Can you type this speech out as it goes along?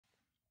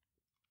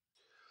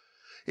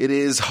It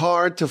is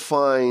hard to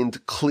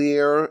find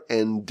clear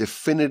and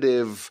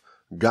definitive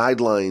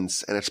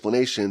guidelines and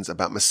explanations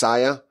about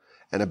Messiah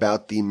and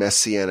about the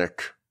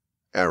Messianic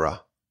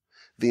era.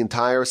 The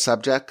entire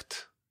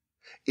subject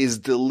is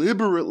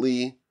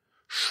deliberately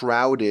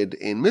shrouded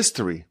in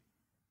mystery.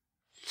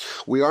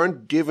 We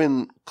aren't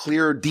given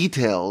clear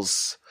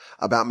details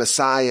about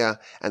Messiah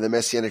and the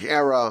Messianic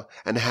era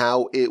and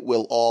how it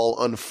will all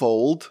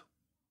unfold.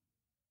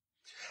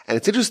 And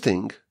it's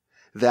interesting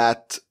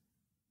that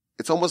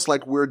it's almost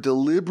like we're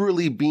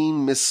deliberately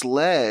being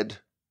misled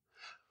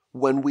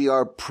when we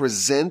are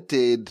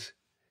presented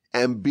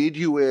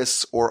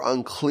ambiguous or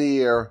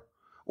unclear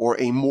or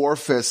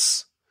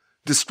amorphous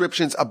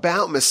descriptions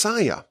about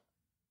Messiah.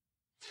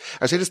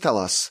 Our sages tell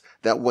us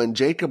that when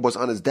Jacob was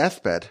on his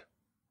deathbed,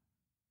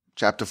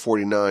 chapter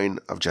 49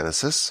 of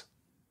Genesis,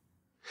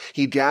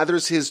 he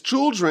gathers his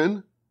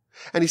children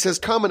and he says,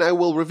 "Come and I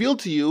will reveal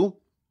to you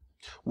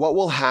what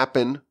will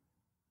happen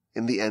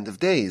in the end of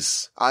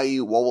days,"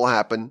 i.e. what will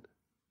happen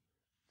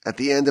at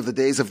the end of the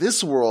days of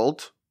this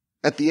world,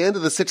 at the end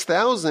of the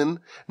 6,000,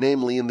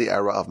 namely in the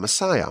era of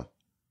Messiah.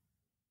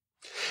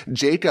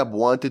 Jacob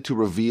wanted to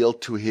reveal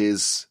to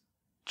his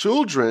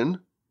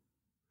children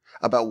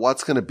about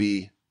what's going to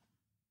be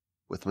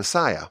with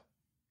Messiah.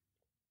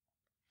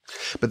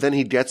 But then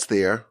he gets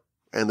there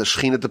and the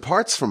Shekhinah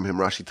departs from him,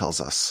 Rashi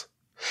tells us,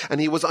 and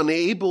he was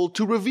unable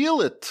to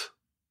reveal it.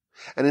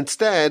 And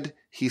instead,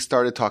 he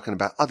started talking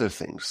about other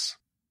things.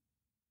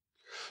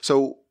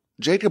 So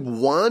Jacob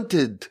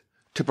wanted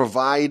to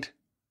provide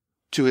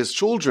to his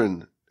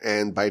children,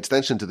 and by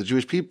extension to the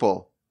Jewish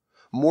people,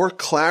 more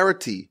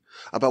clarity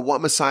about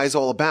what Messiah is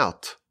all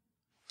about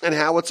and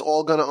how it's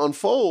all going to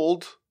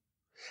unfold.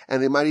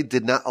 And the Almighty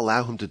did not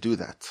allow him to do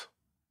that.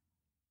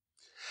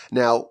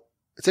 Now,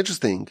 it's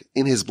interesting,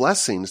 in his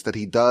blessings that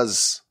he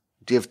does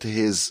give to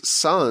his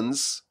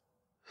sons,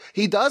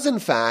 he does in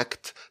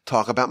fact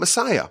talk about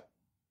Messiah.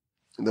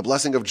 In the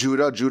blessing of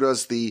Judah, Judah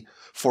is the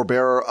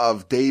forebearer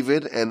of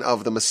David and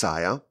of the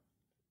Messiah.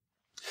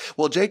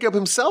 Well, Jacob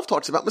himself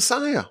talks about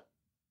Messiah.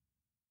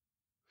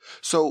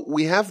 So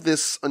we have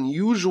this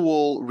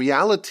unusual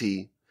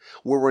reality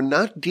where we're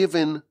not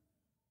given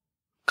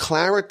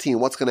clarity in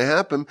what's going to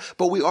happen,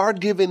 but we are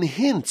given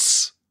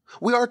hints.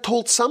 We are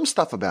told some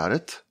stuff about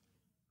it,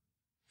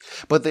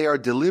 but they are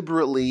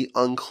deliberately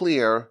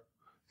unclear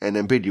and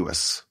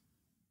ambiguous.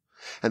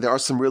 And there are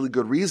some really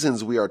good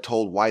reasons we are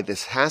told why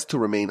this has to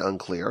remain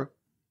unclear.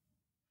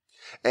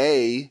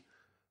 A,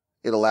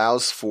 it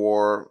allows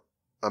for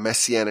a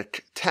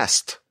messianic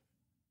test.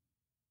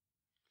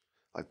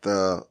 Like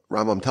the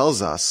Rambam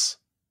tells us,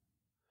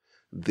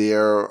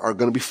 there are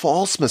going to be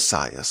false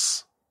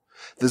messiahs.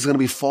 There's going to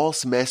be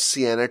false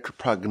messianic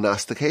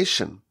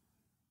prognostication.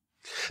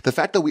 The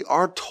fact that we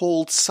are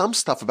told some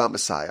stuff about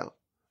Messiah,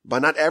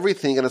 but not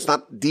everything, and it's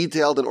not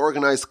detailed and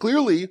organized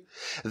clearly,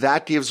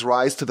 that gives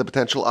rise to the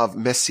potential of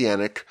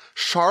messianic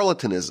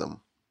charlatanism.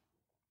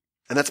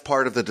 And that's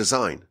part of the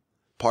design.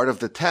 Part of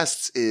the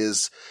tests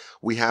is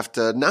we have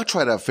to not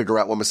try to figure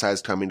out when Messiah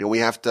is coming, and we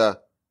have to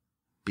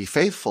be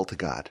faithful to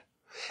God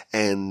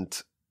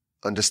and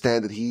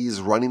understand that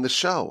he's running the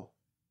show,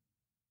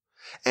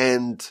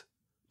 and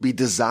be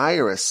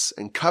desirous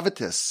and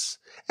covetous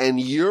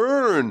and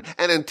yearn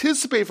and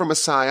anticipate for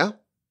Messiah,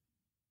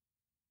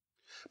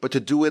 but to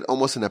do it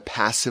almost in a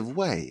passive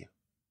way.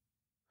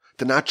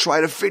 To not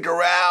try to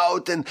figure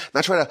out and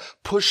not try to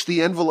push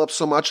the envelope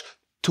so much,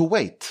 to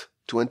wait,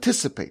 to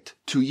anticipate,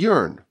 to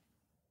yearn.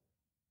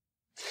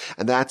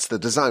 And that's the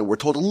design. We're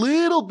told a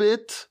little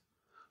bit,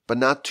 but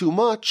not too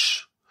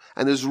much.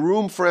 And there's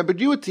room for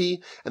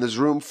ambiguity, and there's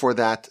room for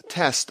that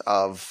test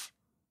of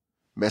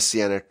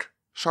messianic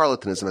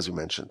charlatanism, as we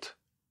mentioned.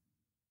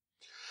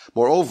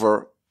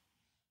 Moreover,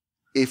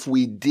 if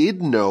we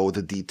did know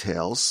the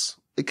details,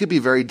 it could be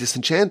very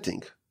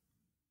disenchanting.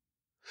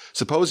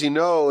 Suppose you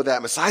know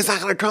that Messiah's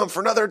not going to come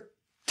for another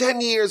 10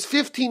 years,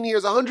 15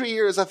 years, 100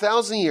 years,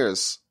 1,000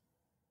 years.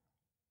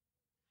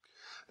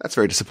 That's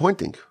very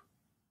disappointing.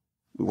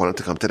 We want it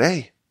to come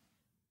today.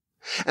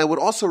 And it would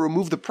also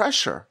remove the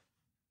pressure.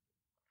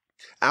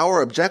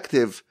 Our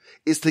objective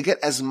is to get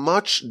as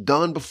much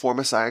done before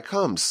Messiah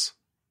comes.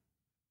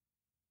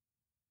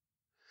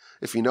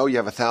 If you know you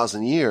have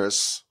 1,000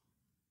 years,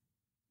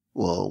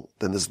 well,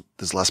 then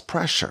there's less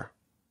pressure.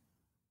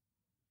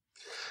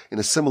 In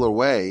a similar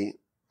way,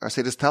 our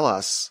sages tell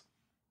us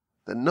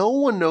that no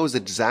one knows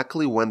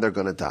exactly when they're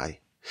going to die.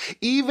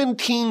 Even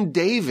King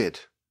David,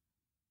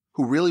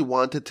 who really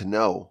wanted to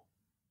know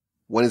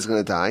when he's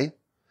going to die,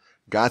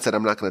 God said,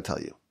 "I'm not going to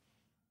tell you."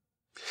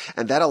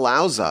 And that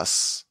allows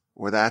us,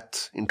 or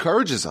that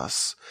encourages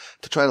us,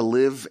 to try to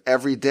live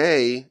every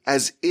day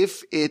as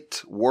if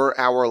it were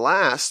our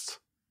last,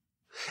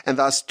 and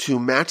thus to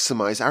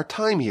maximize our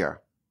time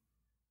here.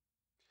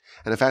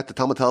 And in fact, the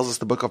Talmud tells us,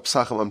 the book of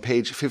Pesachim on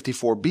page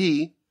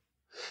 54b,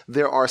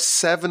 there are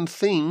 7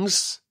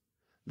 things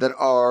that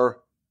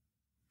are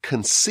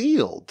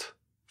concealed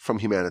from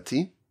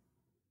humanity.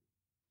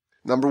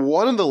 Number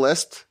 1 on the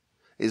list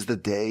is the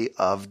day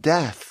of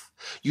death.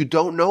 You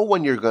don't know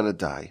when you're going to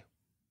die.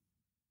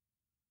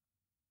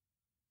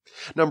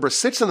 Number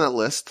 6 on that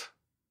list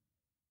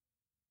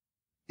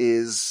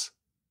is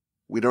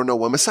we don't know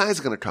when Messiah is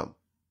going to come.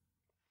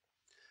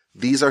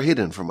 These are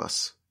hidden from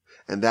us,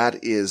 and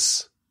that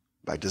is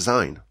by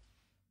design.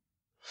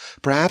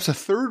 Perhaps a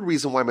third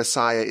reason why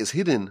Messiah is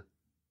hidden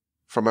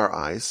from our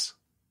eyes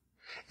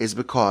is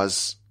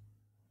because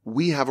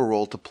we have a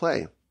role to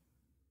play.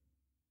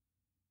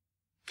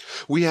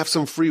 We have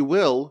some free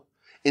will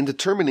in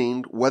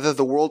determining whether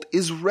the world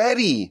is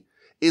ready,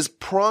 is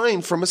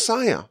primed for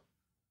Messiah.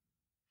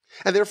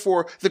 And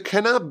therefore, there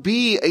cannot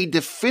be a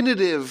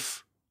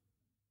definitive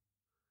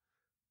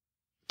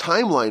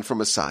timeline for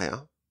Messiah.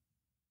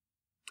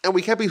 And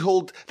we can't be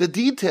told the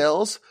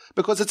details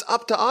because it's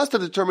up to us to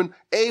determine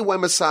A,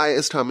 when Messiah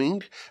is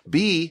coming,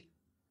 B,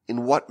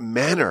 in what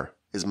manner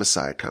is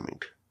Messiah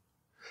coming.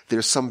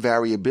 There's some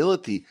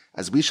variability,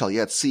 as we shall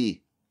yet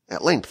see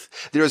at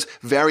length. There's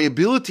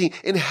variability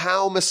in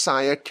how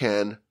Messiah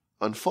can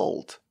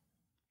unfold.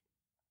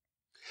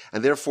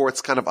 And therefore,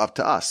 it's kind of up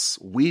to us.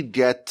 We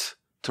get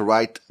to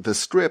write the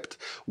script.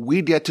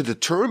 We get to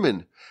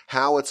determine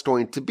how it's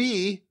going to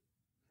be.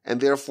 And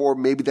therefore,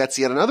 maybe that's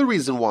yet another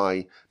reason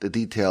why the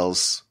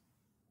details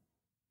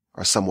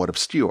are somewhat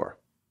obscure.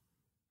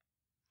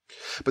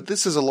 But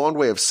this is a long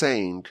way of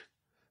saying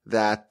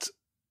that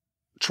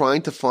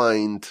trying to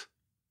find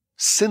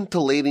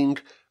scintillating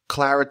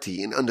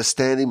clarity in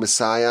understanding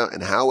Messiah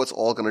and how it's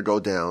all going to go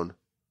down,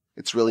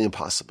 it's really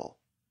impossible.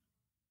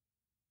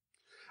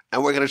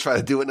 And we're going to try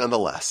to do it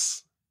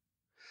nonetheless.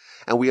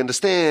 And we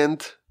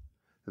understand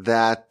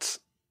that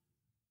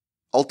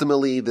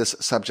ultimately this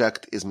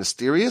subject is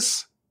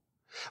mysterious,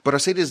 but our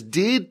sages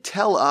did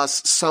tell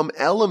us some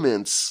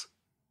elements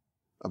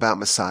about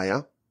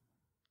Messiah.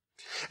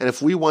 And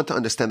if we want to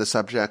understand the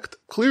subject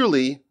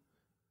clearly,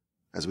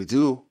 as we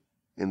do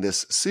in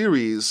this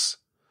series,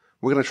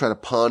 we're going to try to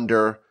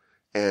ponder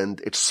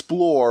and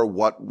explore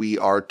what we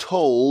are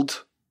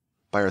told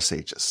by our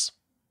sages.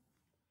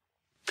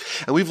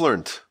 And we've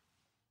learned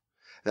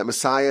that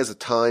Messiah is a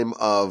time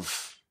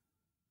of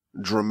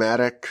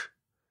dramatic,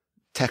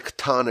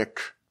 tectonic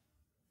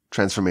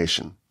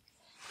transformation.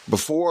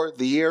 Before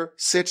the year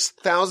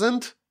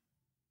 6000,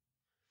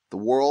 the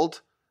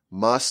world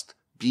must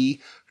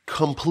be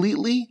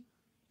completely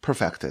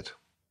perfected.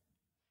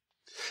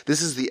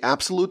 This is the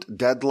absolute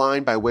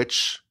deadline by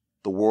which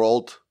the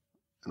world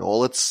and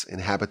all its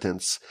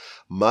inhabitants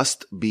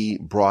must be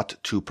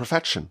brought to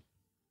perfection.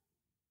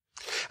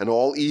 And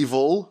all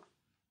evil,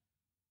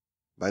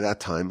 by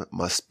that time,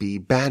 must be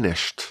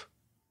banished.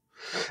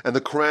 And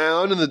the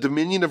crown and the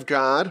dominion of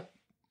God,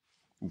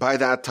 by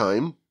that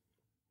time,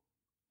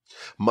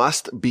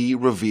 must be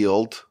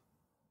revealed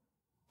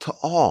to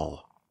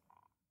all.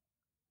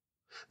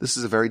 This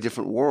is a very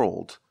different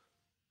world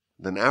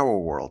than our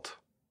world.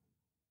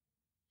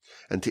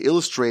 And to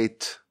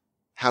illustrate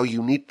how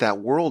unique that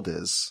world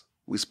is,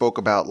 we spoke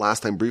about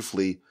last time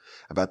briefly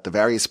about the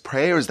various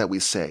prayers that we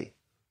say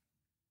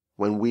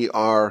when we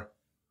are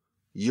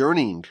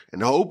yearning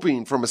and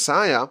hoping for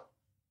Messiah.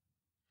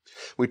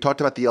 We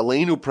talked about the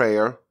Aleinu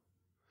prayer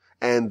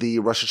and the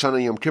Rosh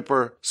Hashanah Yom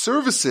Kippur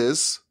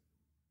services.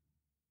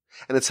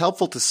 And it's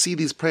helpful to see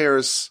these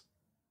prayers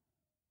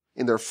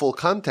in their full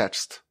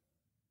context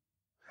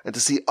and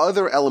to see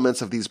other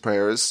elements of these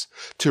prayers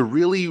to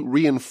really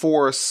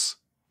reinforce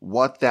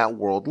what that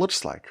world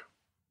looks like.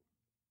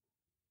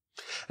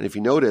 And if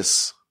you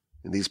notice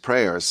in these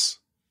prayers,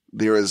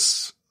 there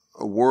is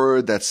a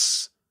word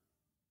that's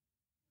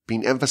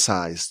being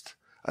emphasized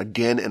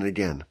again and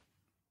again.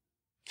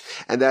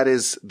 And that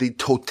is the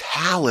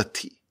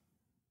totality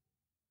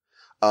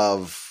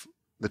of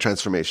the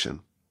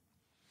transformation.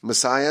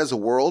 Messiah is a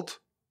world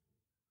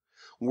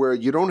where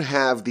you don't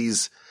have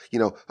these,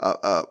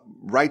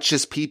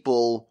 righteous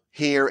people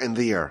here and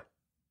there,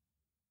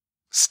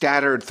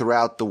 scattered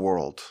throughout the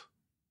world.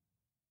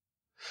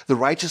 The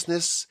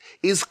righteousness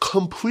is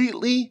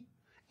completely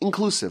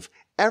inclusive.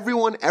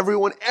 Everyone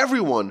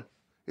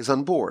is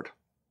on board.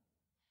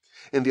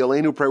 In the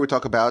Aleinu prayer, we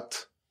talk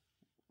about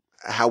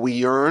how we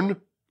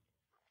yearn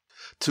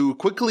to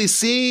quickly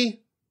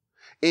see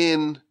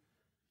in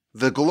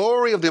the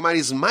glory of the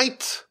Almighty's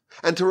might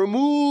and to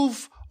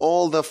remove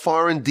all the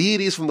foreign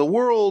deities from the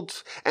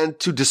world and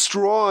to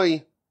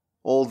destroy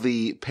all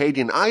the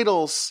pagan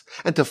idols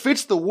and to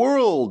fix the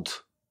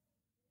world,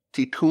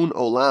 Tikkun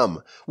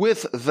Olam,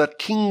 with the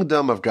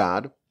kingdom of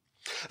God.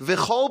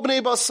 V'chol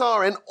bnei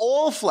basar, and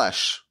all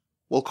flesh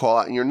will call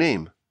out in your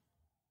name.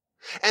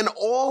 And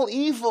all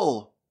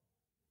evil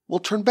will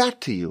turn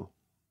back to you.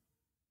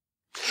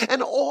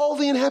 And all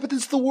the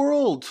inhabitants of the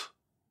world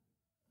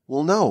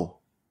will know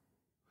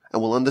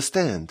and will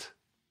understand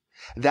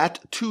that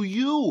to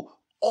you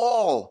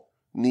all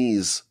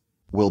knees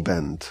will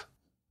bend.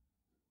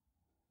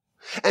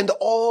 And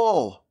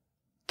all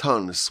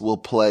tongues will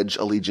pledge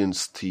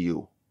allegiance to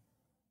you.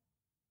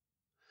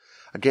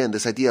 Again,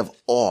 this idea of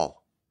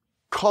all.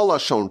 Kol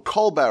Lashon,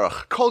 Kol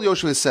Barach, Kol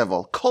Yoshua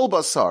Sevel, Kol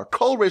Basar,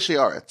 Kol Reshi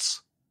Aretz.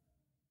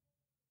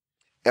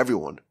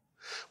 Everyone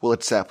will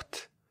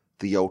accept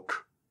the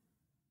yoke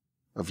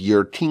of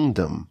your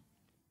kingdom.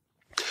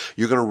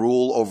 You're going to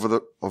rule over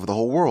the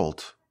whole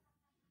world.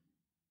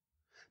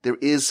 There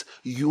is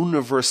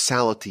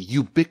universality,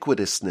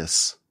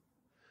 ubiquitousness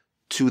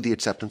to the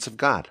acceptance of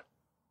God.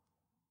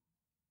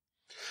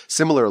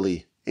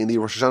 Similarly, in the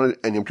Rosh Hashanah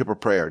and Yom Kippur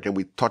prayer, again,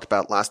 we talked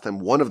about last time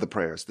one of the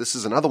prayers. This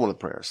is another one of the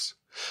prayers.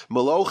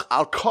 Maloch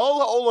al kol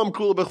ha'olam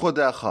kula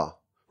b'chodecha.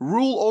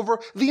 Rule over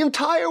the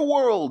entire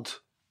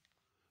world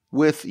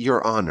with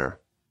your honor.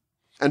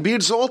 And be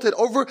exalted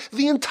over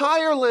the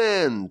entire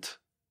land.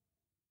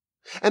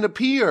 And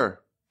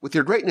appear with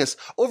your greatness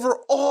over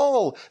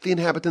all the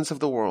inhabitants of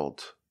the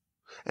world.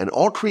 And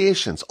all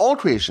creations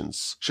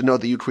should know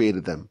that you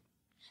created them.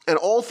 And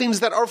all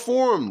things that are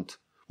formed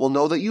will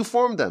know that you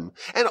formed them.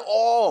 And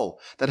all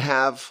that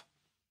have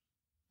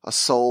a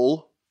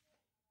soul,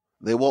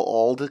 they will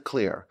all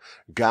declare,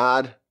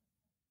 God,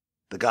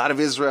 the God of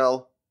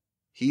Israel,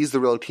 He's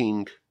the real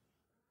king,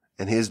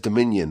 and His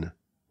dominion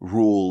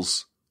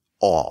rules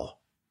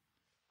all.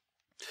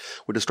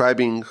 We're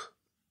describing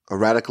a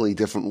radically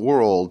different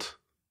world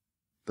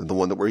than the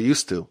one that we're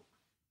used to.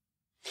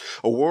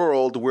 A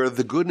world where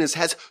the goodness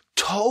has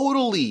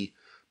totally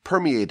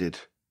permeated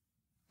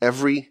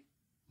every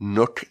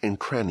nook and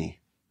cranny.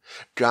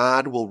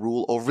 God will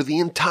rule over the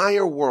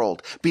entire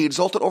world, be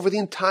exalted over the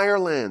entire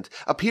land,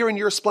 appear in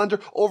your splendor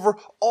over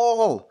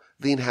all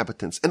the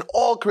inhabitants, and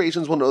all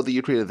creations will know that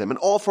you created them, and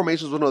all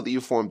formations will know that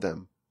you formed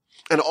them.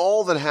 And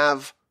all that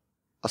have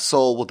a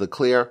soul will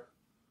declare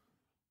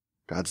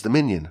God's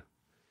dominion.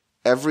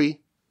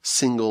 Every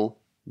single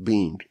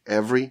being,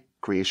 every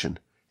creation,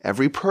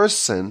 every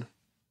person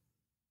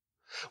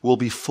will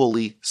be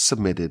fully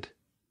submitted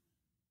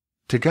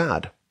to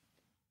God.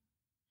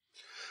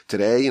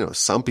 Today,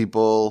 some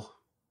people,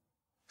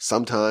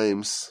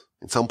 sometimes,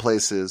 in some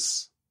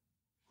places,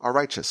 are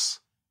righteous.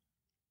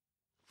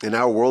 In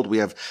our world, we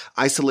have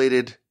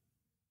isolated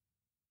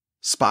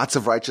spots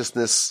of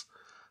righteousness,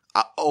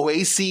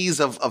 oases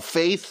of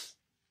faith.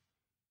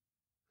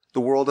 The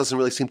world doesn't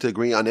really seem to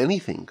agree on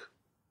anything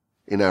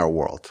in our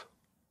world.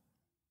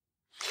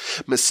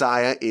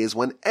 Messiah is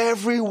when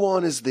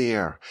everyone is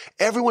there.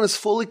 Everyone is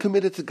fully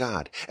committed to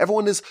God.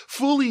 Everyone is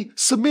fully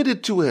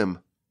submitted to Him.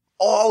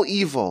 All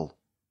evil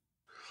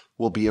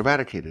will be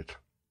eradicated.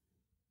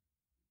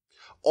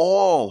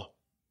 All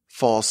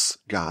false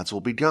gods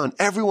will be gone.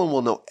 Everyone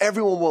will know.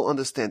 Everyone will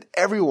understand.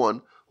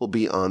 Everyone will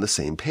be on the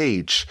same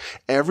page.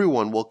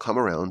 Everyone will come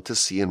around to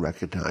see and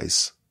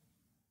recognize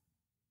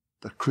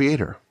the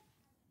Creator.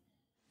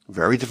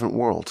 Very different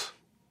world.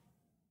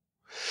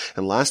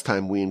 And last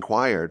time we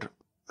inquired,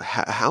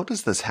 how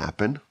does this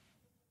happen?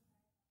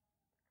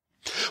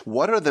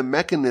 What are the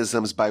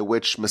mechanisms by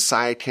which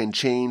Messiah can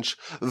change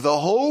the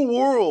whole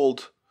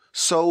world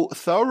so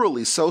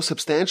thoroughly, so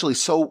substantially,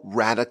 so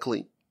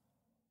radically?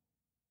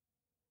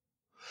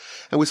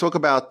 And we spoke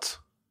about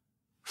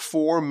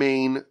four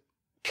main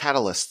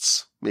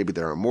catalysts. Maybe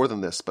there are more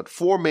than this, but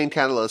four main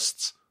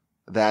catalysts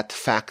that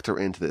factor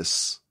into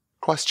this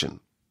question.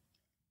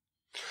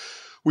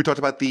 We talked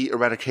about the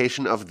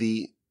eradication of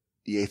the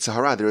Yetzer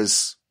Hara. There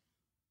is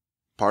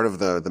part of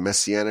the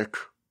Messianic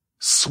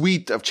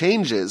suite of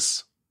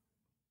changes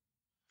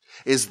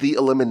is the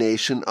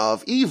elimination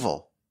of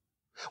evil.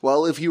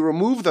 Well, if you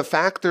remove the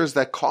factors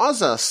that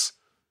cause us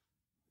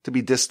to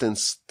be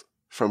distanced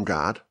from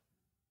God,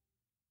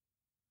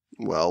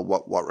 well,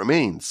 what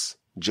remains?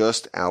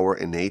 Just our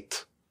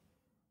innate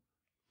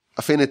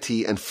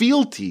affinity and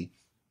fealty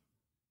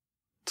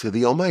to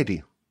the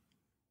Almighty.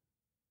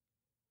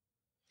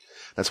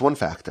 That's one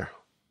factor.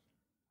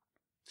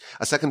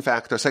 A second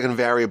factor, a second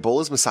variable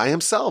is Messiah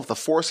himself, the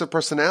force of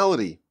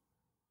personality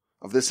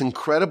of this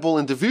incredible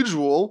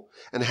individual,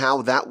 and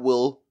how that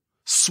will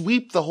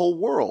sweep the whole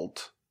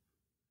world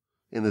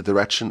in the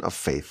direction of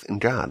faith in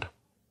God.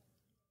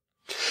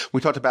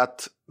 We talked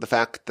about the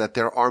fact that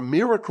there are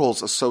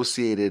miracles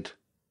associated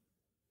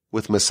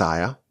with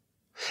Messiah,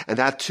 and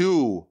that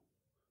too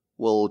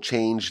will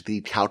change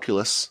the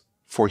calculus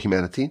for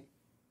humanity.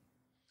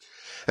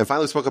 And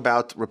finally, we spoke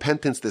about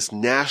repentance, this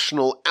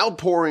national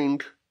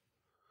outpouring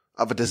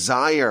of a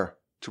desire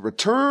to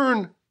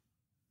return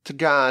to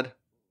God,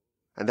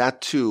 and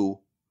that too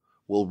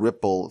will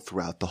ripple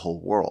throughout the whole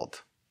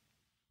world.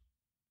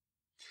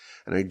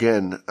 And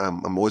again,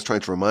 I'm always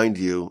trying to remind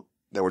you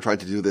that we're trying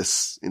to do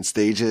this in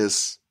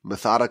stages,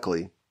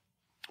 methodically.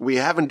 We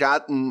haven't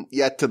gotten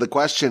yet to the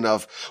question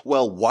of,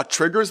 well, what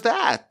triggers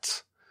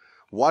that?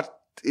 What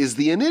is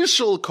the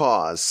initial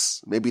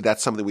cause? Maybe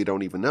that's something we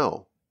don't even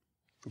know.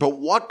 But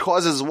what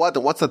causes what,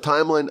 and what's the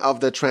timeline of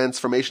the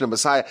transformation of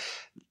Messiah?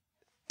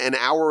 And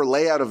our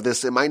layout of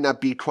this, it might not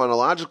be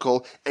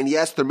chronological, and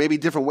yes, there may be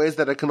different ways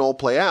that it can all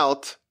play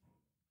out.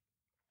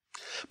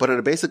 But at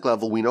a basic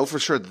level, we know for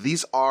sure that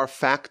these are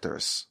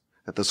factors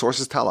that the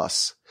sources tell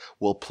us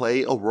will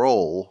play a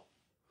role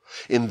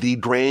in the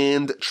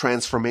grand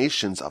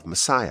transformations of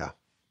Messiah.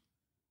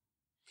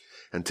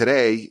 And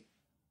today,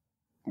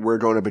 we're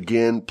going to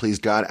begin, please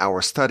God,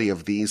 our study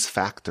of these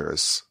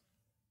factors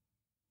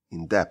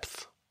in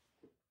depth.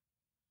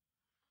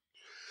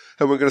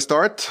 And we're going to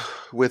start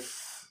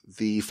with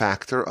the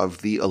factor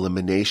of the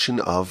elimination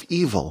of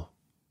evil.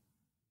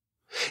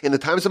 In the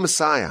times of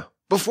Messiah,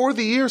 before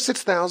the year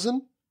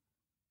 6000,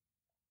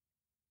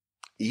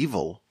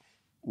 evil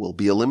will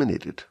be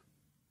eliminated,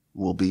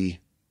 will be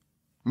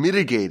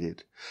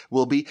mitigated,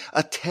 will be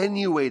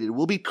attenuated,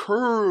 will be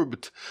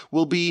curbed,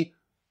 will be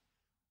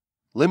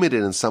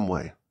limited in some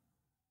way.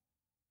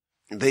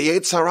 The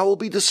Yetzer Hara will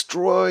be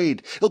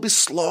destroyed. It'll be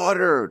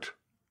slaughtered.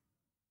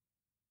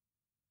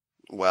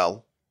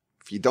 Well,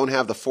 if you don't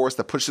have the force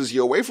that pushes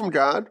you away from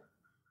God,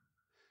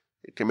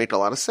 it can make a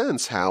lot of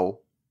sense how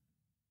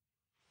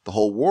the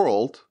whole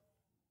world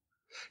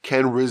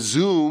can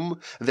resume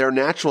their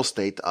natural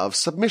state of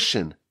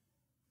submission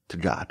to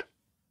God.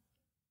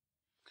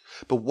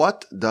 But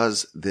what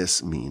does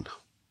this mean?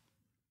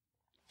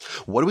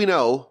 What do we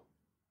know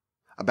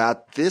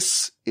about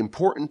this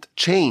important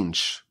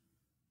change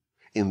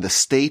in the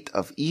state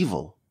of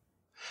evil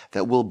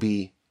that will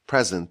be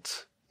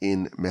present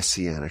in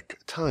Messianic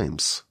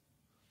times?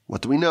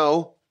 What do we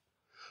know?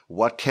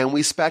 What can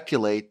we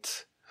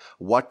speculate?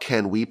 What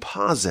can we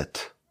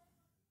posit?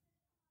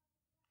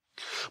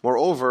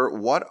 Moreover,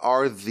 what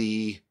are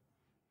the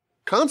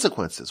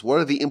consequences? What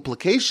are the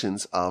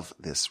implications of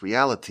this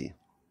reality?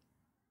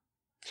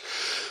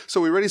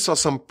 So we already saw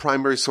some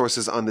primary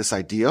sources on this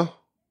idea.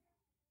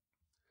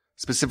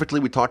 Specifically,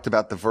 we talked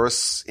about the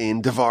verse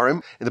in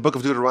Devarim, in the book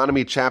of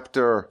Deuteronomy,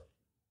 chapter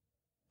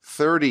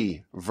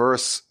 30,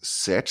 verse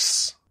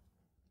 6.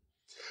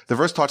 The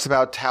verse talks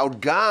about how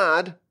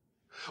God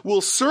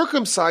will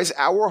circumcise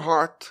our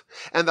heart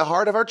and the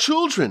heart of our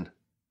children,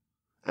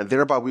 and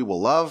thereby we will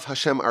love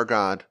Hashem our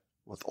God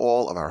with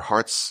all of our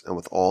hearts and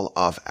with all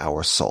of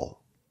our soul.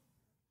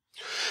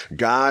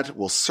 God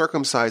will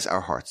circumcise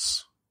our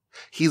hearts.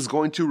 He's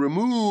going to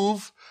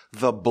remove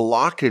the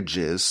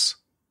blockages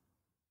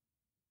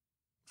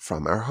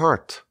from our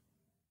heart.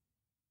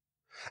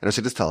 And as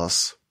I just tell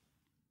us,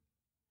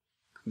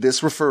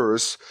 this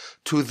refers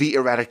to the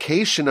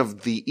eradication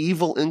of the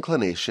evil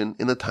inclination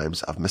in the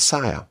times of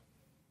Messiah.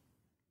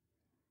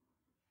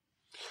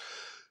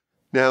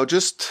 Now,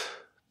 just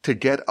to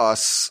get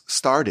us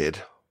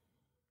started,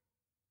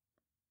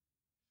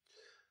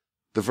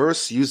 the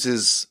verse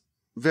uses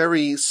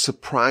very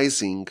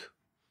surprising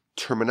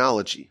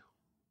terminology.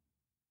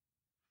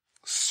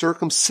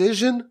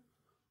 Circumcision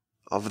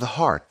of the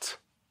heart.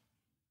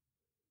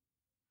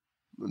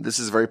 This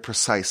is very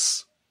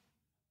precise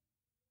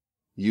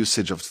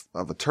usage of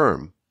a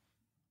term.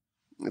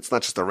 It's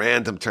not just a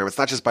random term. It's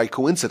not just by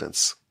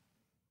coincidence.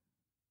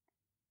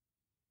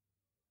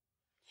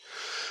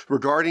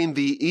 Regarding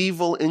the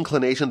evil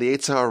inclination, the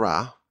Yetzer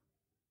Hara,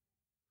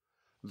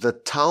 the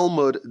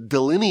Talmud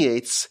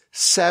delineates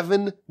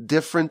 7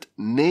 different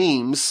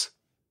names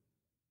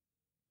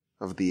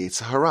of the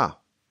Yetzer Hara.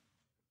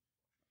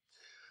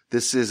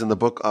 This is in the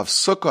book of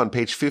Sukkah on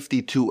page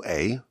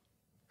 52a.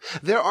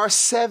 There are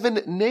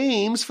 7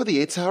 names for the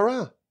Yetzer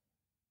Hara.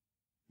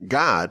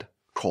 God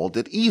called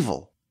it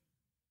evil.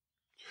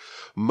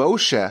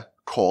 Moshe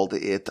called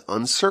it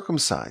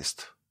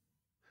uncircumcised.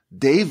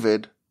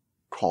 David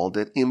called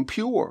it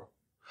impure.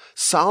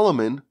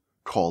 Solomon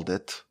called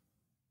it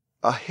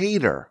a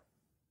hater.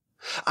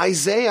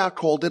 Isaiah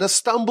called it a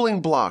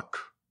stumbling block.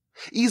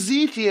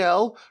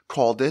 Ezekiel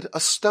called it a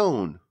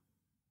stone.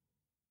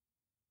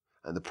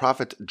 And the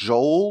prophet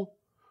Joel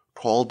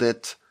called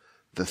it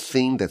the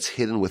thing that's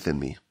hidden within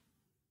me.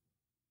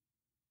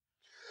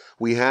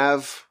 We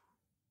have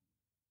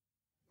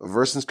a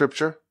verse in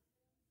scripture,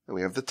 and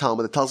we have the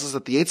Talmud that tells us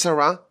that the Yetzer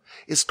Hara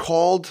is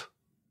called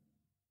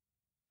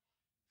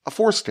a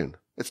foreskin.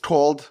 It's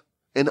called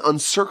an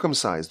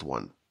uncircumcised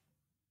one.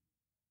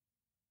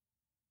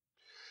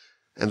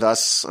 And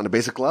thus, on a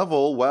basic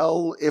level,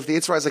 well, if the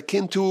Yetzer Hara is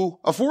akin to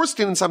a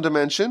foreskin in some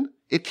dimension,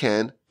 it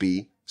can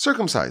be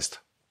circumcised.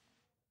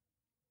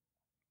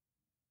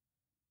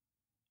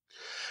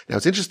 Now,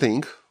 it's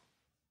interesting.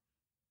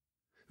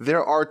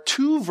 There are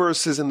 2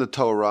 verses in the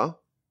Torah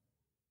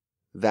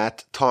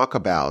that talk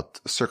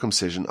about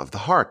circumcision of the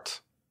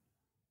heart.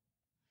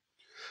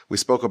 We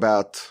spoke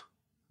about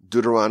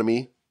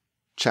Deuteronomy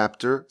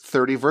chapter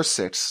 30, verse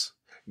 6.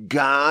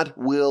 God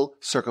will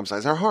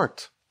circumcise our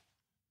heart.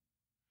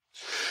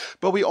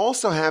 But we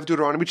also have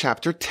Deuteronomy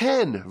chapter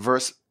 10,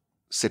 verse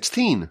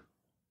 16.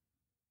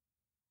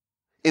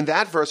 In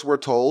that verse, we're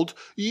told,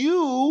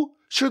 you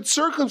should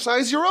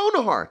circumcise your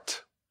own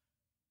heart.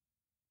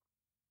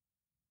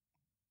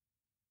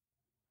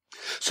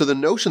 So the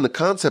notion, the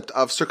concept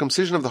of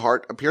circumcision of the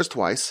heart appears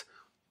twice.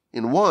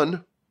 In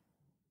one,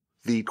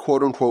 the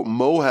quote-unquote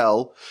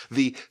mohel,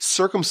 the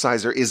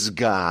circumciser, is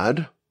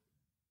God.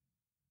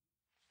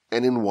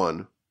 And in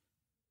one,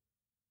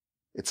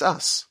 it's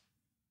us.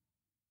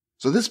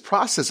 So this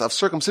process of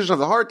circumcision of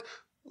the heart,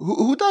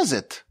 who does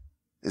it?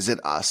 Is it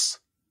us?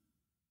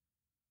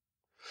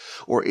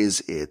 Or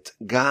is it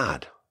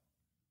God?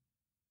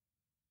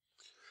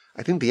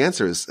 I think the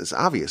answer is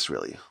obvious,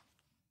 really.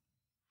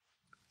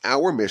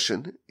 Our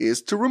mission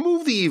is to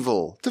remove the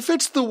evil, to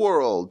fix the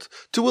world,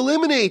 to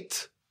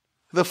eliminate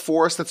the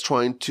force that's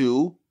trying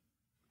to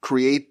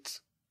create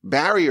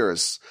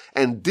barriers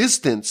and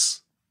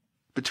distance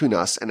between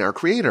us and our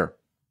Creator.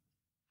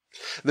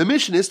 The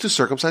mission is to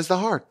circumcise the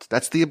heart.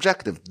 That's the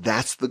objective.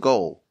 That's the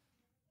goal.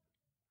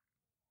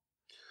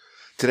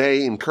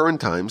 Today, in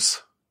current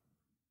times,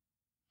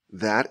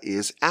 that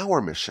is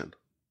our mission.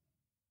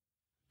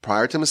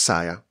 Prior to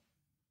Messiah,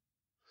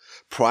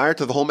 prior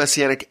to the whole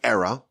Messianic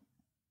era,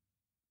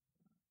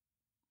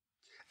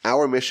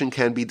 our mission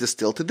can be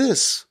distilled to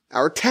this.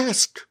 Our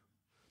task,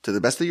 to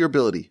the best of your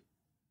ability,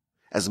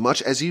 as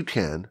much as you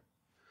can,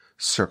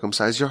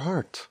 circumcise your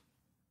heart.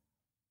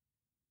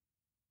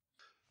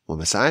 When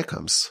Messiah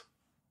comes,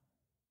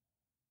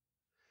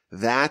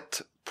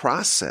 that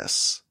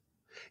process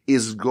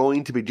is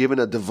going to be given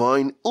a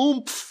divine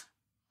oomph.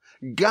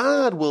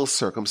 God will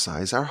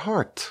circumcise our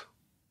heart.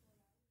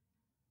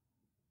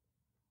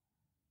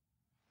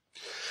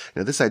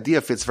 Now, this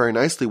idea fits very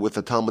nicely with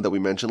the Talmud that we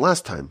mentioned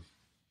last time.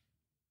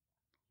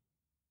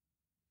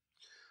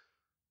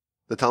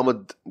 The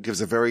Talmud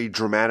gives a very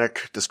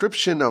dramatic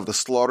description of the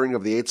slaughtering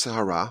of the Yetzer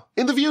Hara.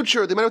 In the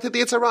future, they might take the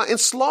Yetzer Hara and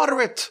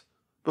slaughter it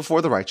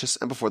before the righteous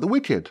and before the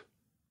wicked.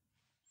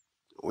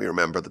 We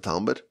remember the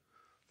Talmud.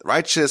 The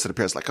righteous, it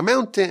appears like a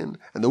mountain,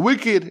 and the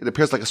wicked, it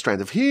appears like a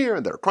strand of hair,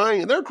 and they're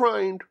crying, and they're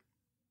crying.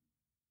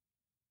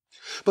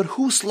 But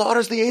who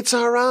slaughters the Yetzer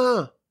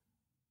Hara?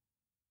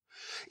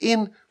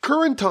 In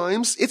current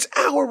times, it's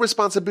our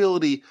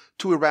responsibility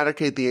to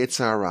eradicate the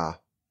Yetzer Hara,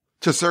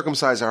 to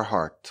circumcise our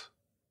heart.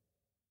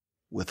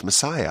 With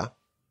Messiah,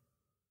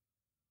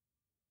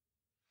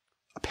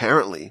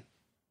 apparently,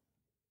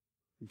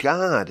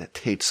 God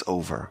takes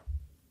over.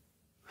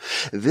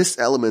 This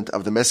element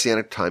of the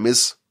Messianic time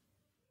is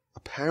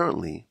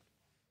apparently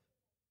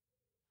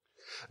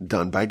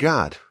done by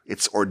God.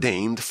 It's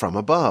ordained from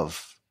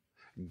above.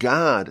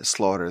 God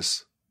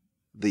slaughters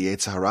the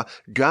Yetzer Hara.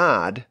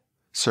 God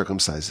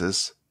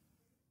circumcises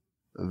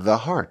the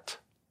heart.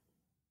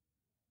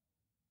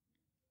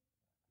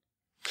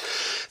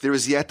 There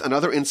is yet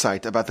another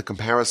insight about the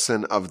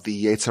comparison of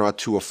the Yetzer Hara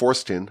to a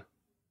foreskin,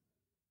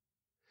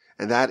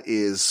 and that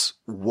is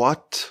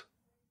what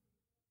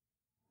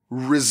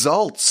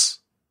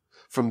results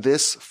from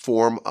this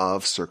form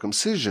of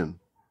circumcision.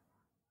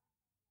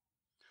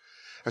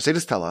 Our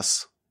sages tell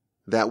us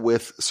that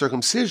with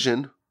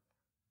circumcision,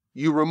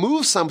 you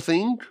remove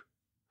something,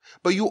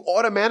 but you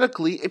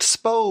automatically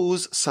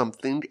expose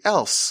something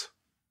else.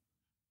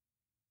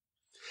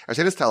 Our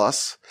sages tell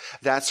us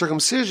that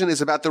circumcision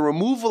is about the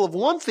removal of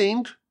one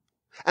thing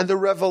and the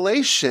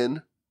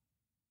revelation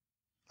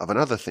of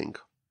another thing.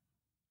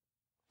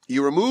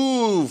 You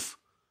remove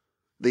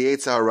the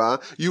Yetzer Hara,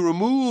 you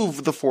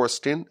remove the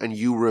foreskin, and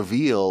you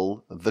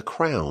reveal the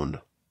crown.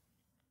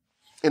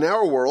 In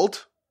our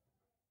world,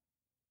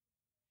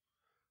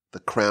 the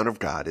crown of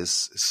God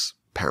is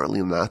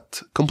apparently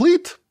not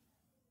complete.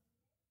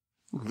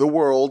 The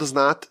world is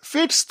not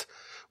fixed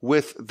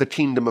with the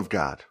kingdom of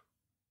God.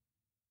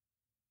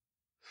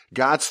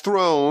 God's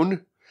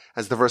throne,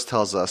 as the verse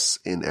tells us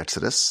in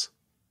Exodus,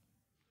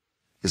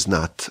 is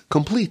not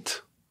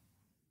complete.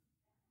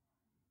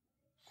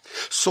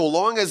 So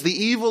long as the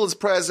evil is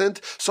present,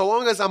 so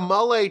long as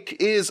Amalek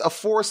is a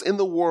force in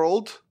the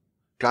world,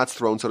 God's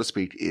throne, so to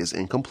speak, is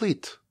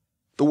incomplete.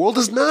 The world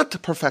is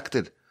not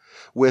perfected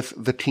with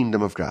the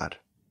kingdom of God.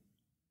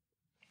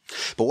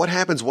 But what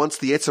happens once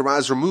the Yetzer Hara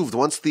is removed,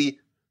 once the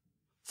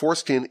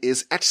foreskin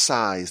is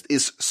excised,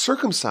 is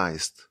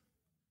circumcised?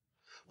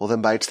 Well,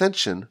 then by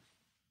extension,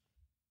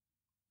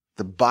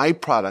 the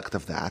byproduct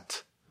of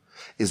that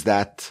is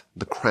that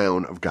the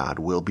crown of God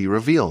will be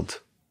revealed.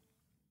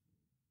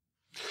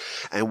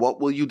 And what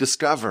will you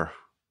discover?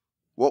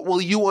 What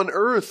will you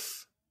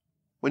unearth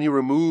when you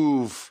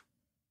remove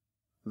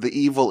the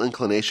evil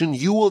inclination?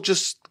 You will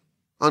just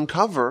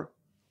uncover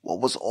what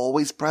was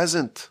always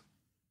present.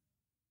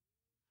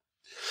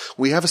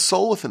 We have a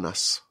soul within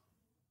us.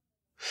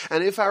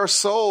 And if our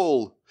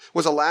soul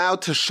was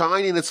allowed to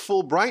shine in its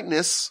full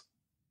brightness,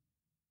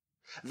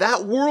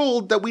 that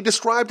world that we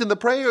described in the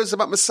prayers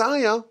about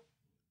Messiah,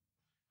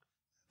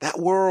 that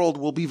world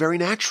will be very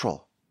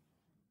natural.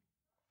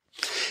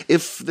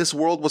 If this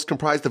world was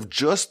comprised of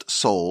just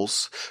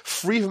souls,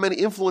 free from any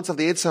influence of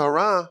the Yetzer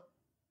Hara,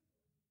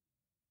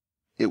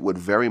 it would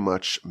very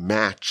much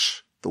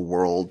match the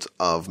world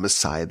of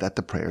Messiah that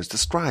the prayers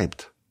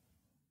described.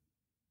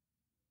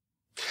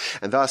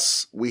 And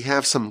thus, we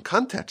have some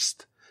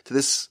context to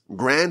this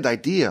grand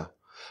idea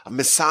of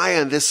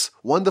Messiah and this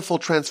wonderful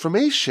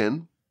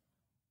transformation.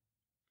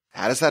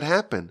 How does that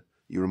happen?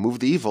 You remove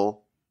the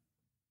evil,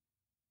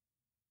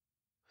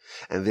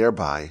 and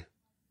thereby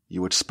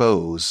you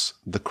expose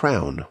the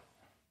crown.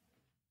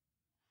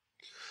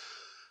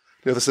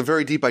 There's some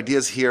very deep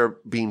ideas here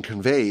being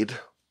conveyed.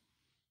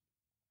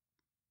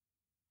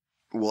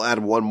 We'll add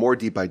one more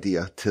deep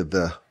idea to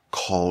the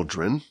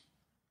cauldron.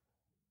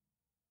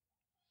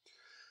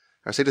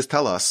 Our sages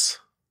tell us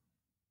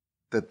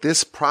that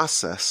this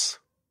process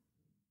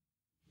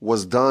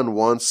was done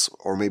once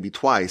or maybe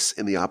twice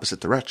in the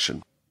opposite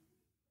direction.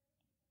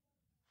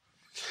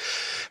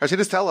 Our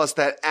sages tell us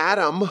that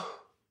Adam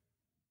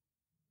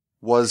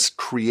was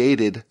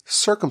created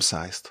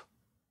circumcised.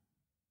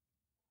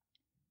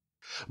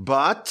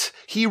 But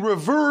he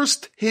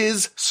reversed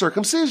his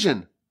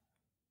circumcision.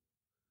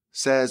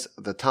 Says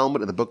the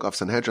Talmud in the book of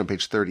Sanhedrin,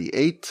 page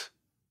 38,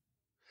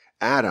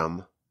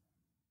 Adam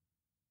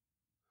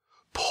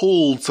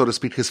pulled, so to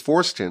speak, his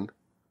foreskin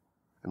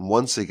and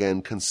once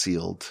again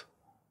concealed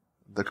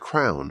the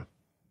crown.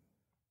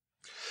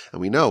 And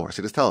we know, our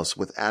sages tell us,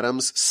 with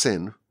Adam's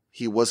sin,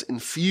 he was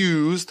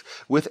infused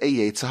with a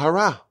Yetzer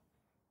Hara.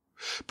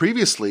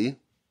 Previously,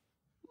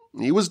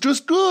 he was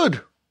just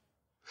good.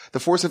 The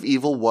force of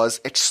evil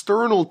was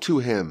external to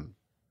him.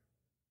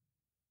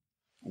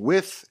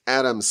 With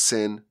Adam's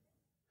sin,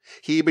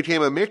 he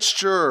became a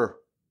mixture,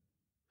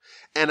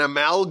 an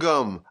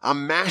amalgam, a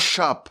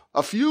mashup,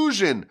 a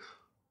fusion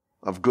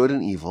of good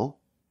and evil.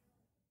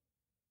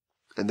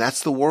 And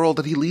that's the world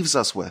that he leaves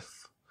us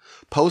with.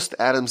 Post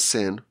Adam's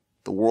sin,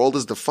 the world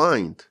is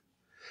defined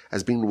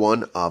as being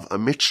one of a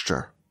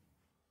mixture,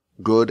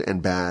 good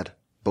and bad,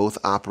 both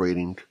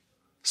operating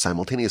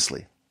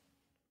simultaneously.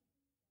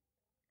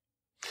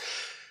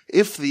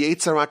 If the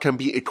Yetzer Hara can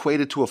be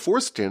equated to a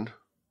foreskin,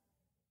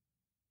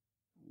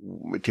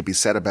 it could be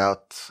said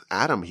about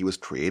Adam. He was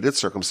created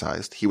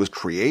circumcised. He was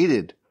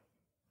created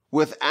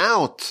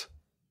without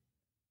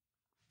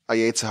a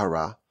Yetzer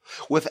Hara,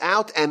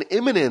 without an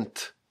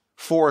imminent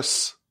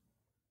force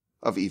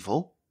of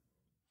evil.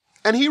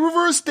 And he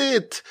reversed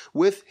it.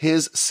 With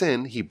his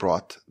sin, he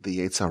brought the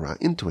Yetzer Hara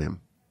into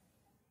him.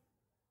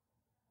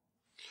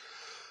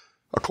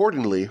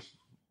 Accordingly,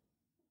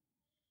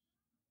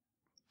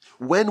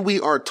 when we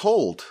are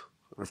told,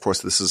 of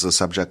course, this is a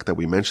subject that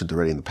we mentioned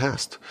already in the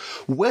past,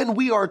 when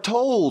we are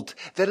told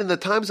that in the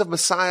times of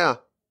Messiah,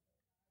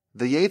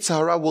 the Yetzer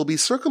Hara will be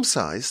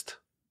circumcised,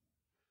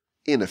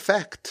 in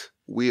effect,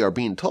 we are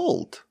being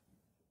told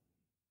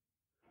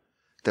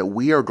that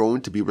we are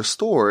going to be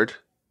restored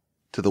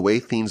to the way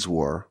things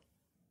were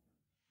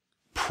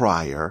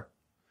prior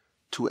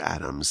to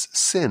Adam's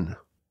sin.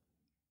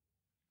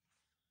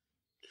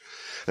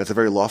 That's a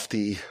very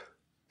lofty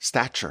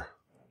stature.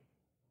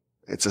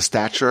 It's a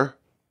stature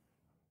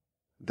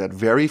that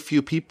very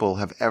few people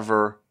have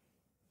ever,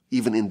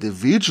 even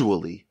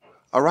individually,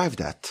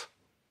 arrived at.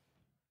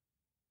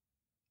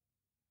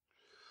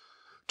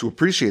 To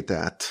appreciate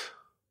that,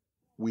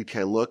 we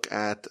can look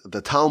at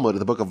the Talmud,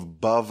 the book of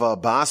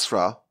Bava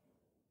Basra,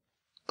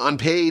 on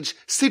page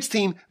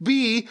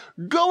 16b,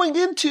 going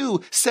into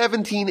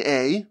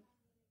 17a.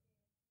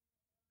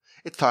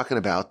 It's talking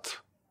about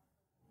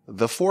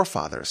the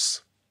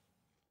forefathers.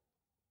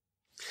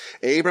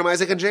 Abraham,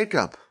 Isaac, and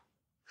Jacob.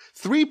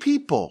 3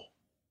 people.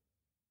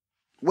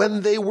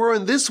 When they were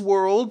in this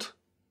world,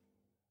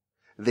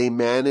 they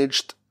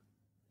managed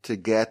to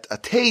get a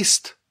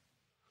taste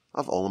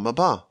of Olam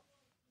Haba.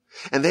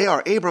 And they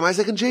are Abraham,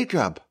 Isaac, and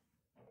Jacob.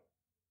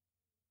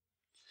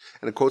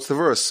 And it quotes the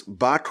verse,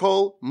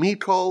 Bakol,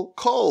 Mikol,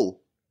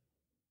 Kol.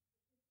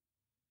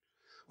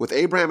 With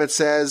Abraham it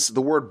says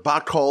the word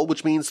Bakol,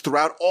 which means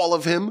throughout all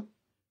of him.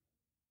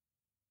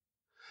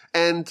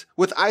 And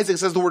with Isaac it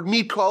says the word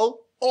Mikol,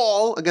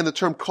 all. Again, the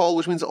term Kol,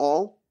 which means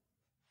all.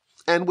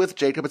 And with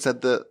Jacob it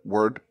said the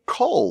word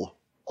Kol,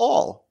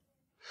 all.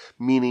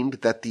 Meaning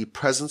that the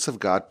presence of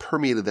God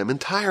permeated them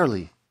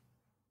entirely.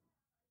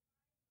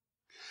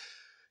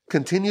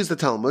 Continues the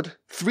Talmud,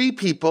 3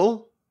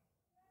 people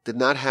did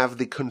not have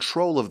the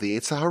control of the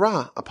Yetzer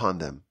Hara upon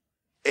them.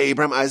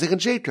 Abraham, Isaac, and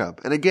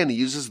Jacob. And again, he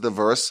uses the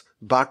verse,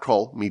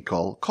 Bakol,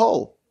 Mikol,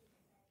 Kol.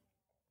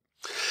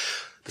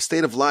 The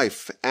state of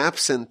life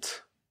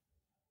absent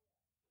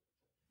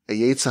a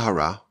Yetzer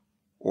Hara,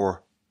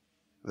 or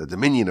the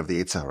dominion of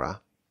the Yetzer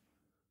Hara,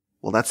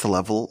 well, that's the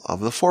level of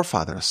the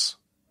forefathers.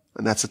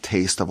 And that's a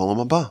taste of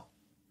Olam Haba.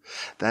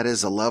 That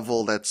is a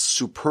level that's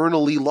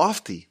supernally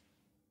lofty.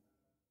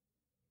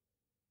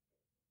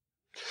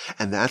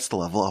 And that's the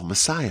level of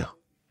Messiah,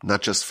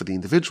 not just for the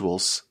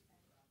individuals,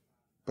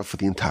 but for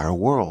the entire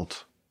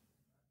world.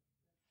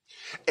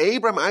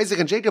 Abraham, Isaac,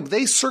 and Jacob,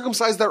 they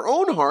circumcised their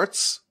own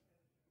hearts,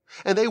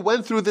 and they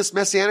went through this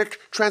messianic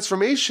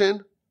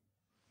transformation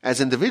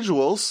as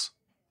individuals.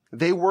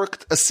 They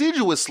worked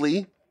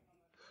assiduously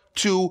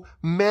to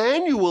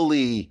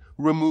manually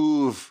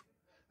remove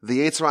the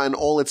Yetzer Hara and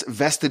all its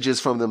vestiges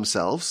from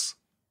themselves.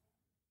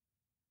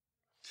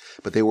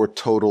 But they were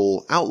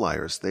total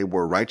outliers. They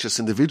were righteous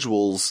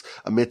individuals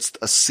amidst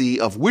a sea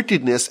of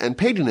wickedness and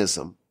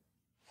paganism.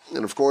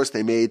 And of course,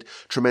 they made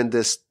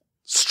tremendous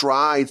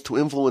strides to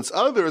influence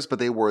others, but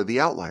they were the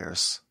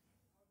outliers.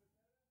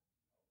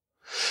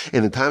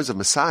 In the times of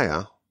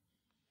Messiah,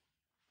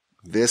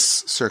 this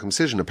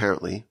circumcision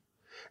apparently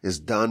is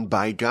done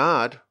by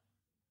God.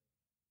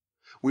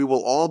 We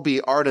will all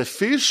be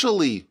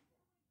artificially,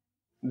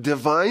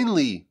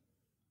 divinely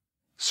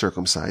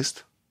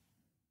circumcised.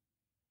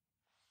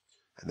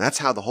 And that's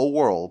how the whole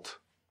world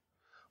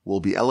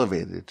will be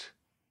elevated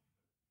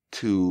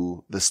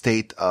to the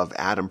state of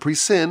Adam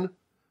pre-sin,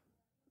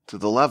 to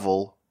the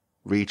level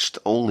reached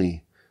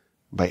only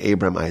by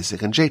Abraham,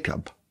 Isaac, and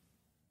Jacob.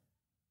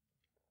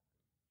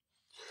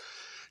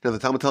 Now, the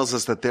Talmud tells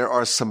us that there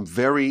are some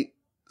very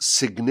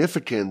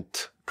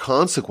significant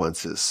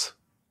consequences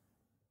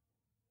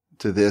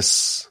to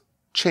this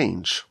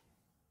change.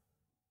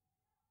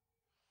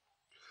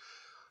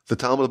 The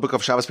Talmud, the Book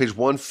of Shabbos, page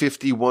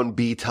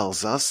 151b,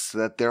 tells us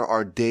that there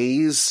are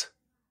days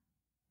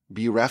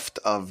bereft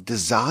of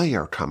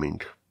desire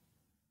coming.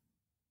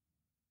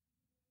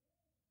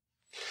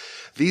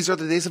 These are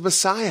the days of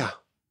Messiah,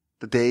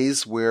 the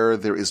days where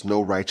there is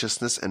no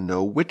righteousness and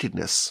no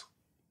wickedness.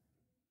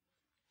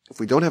 If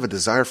we don't have a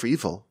desire for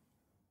evil,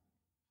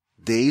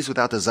 days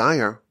without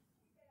desire,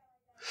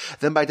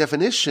 then by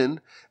definition,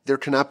 there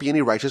cannot be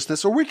any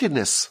righteousness or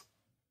wickedness.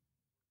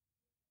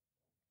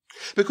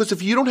 Because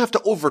if you don't have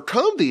to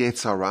overcome the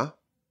Yetzer Hara,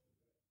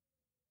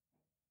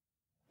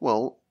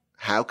 well,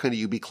 how can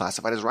you be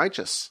classified as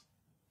righteous?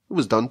 It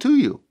was done to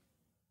you.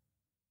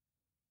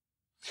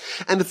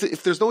 And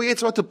if there's no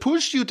Yetzer Hara to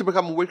push you to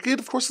become wicked,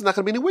 of course there's not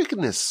going to be any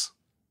wickedness.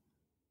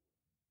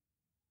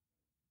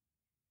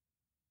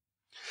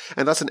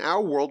 And thus in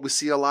our world, we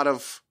see a lot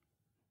of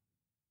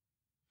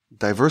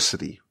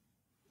diversity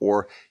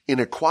or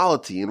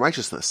inequality in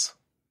righteousness.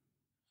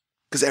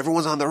 Because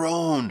everyone's on their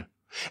own.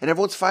 And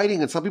everyone's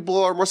fighting, and some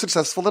people are more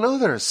successful than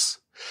others.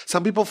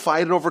 Some people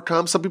fight and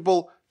overcome. Some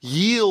people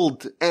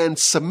yield and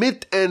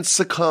submit and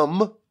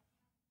succumb.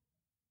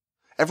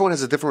 Everyone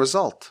has a different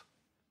result.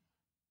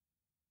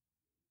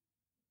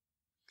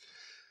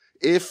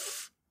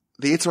 If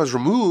the Yetzer Hara is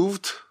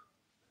removed,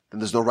 then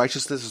there's no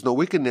righteousness, there's no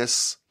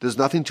wickedness, there's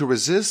nothing to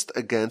resist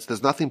against,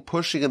 there's nothing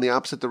pushing in the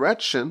opposite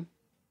direction.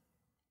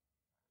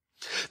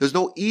 There's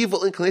no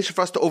evil inclination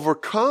for us to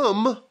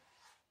overcome,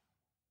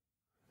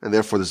 and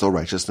therefore there's no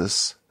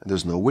righteousness and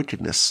there's no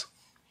wickedness.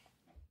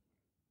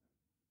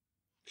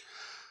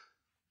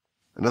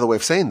 Another way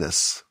of saying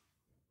this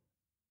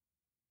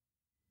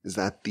is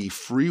that the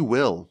free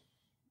will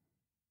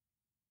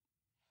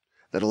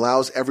that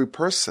allows every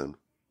person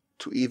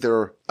to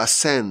either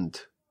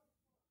ascend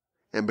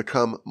and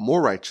become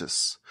more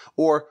righteous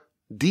or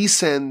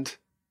descend,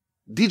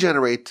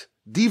 degenerate,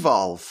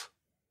 devolve,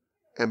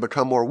 and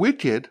become more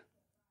wicked,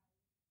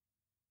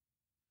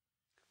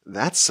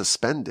 that's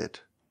suspended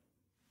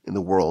in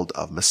the world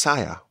of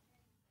Messiah.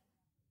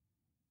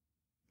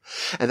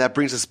 And that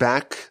brings us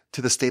back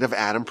to the state of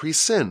Adam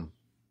pre-sin.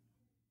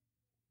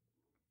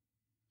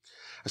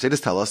 Our sages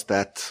tell us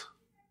that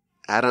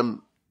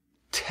Adam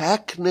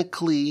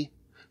technically,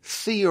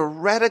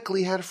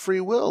 theoretically had free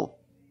will.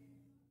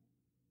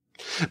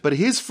 But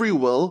his free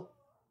will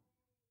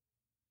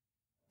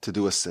to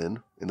do a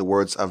sin, in the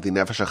words of the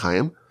Nefesh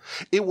HaChaim,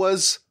 it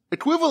was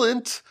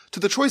equivalent to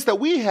the choice that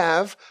we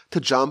have to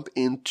jump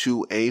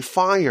into a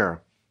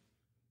fire.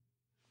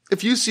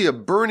 If you see a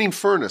burning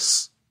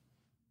furnace,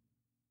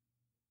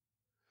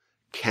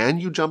 can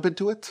you jump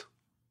into it?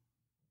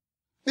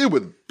 It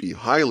would be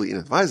highly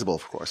inadvisable,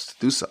 of course, to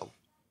do so.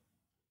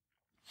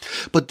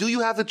 But do you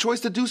have the choice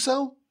to do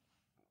so?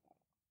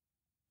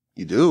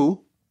 You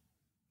do.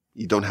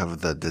 You don't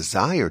have the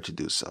desire to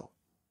do so.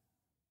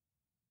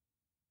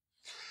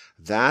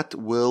 That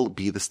will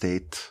be the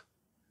state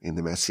in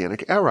the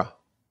Messianic era.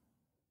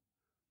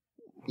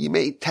 You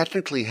may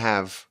technically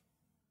have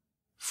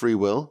free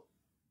will,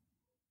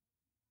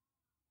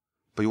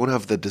 but you won't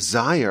have the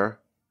desire,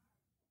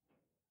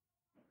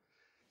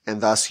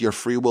 and thus your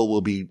free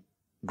will be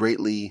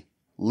greatly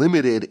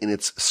limited in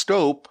its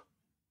scope.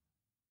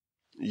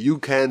 You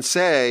can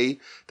say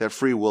that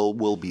free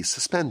will be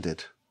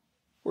suspended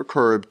or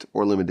curbed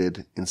or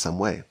limited in some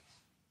way.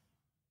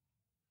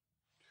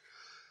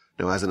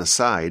 Now, as an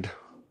aside,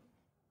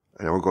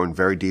 I know we're going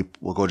very deep.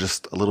 We'll go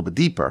just a little bit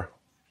deeper.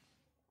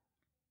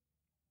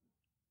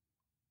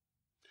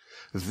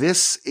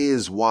 This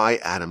is why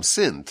Adam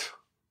sinned.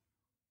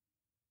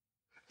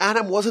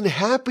 Adam wasn't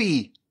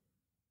happy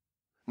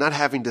not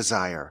having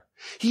desire.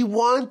 He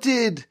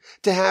wanted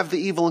to have the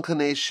evil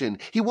inclination.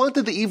 He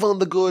wanted the evil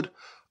and the good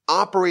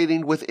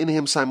operating within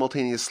him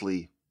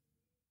simultaneously.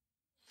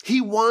 He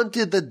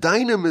wanted the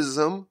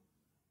dynamism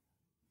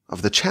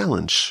of the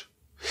challenge.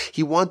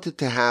 He wanted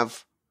to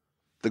have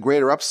the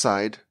greater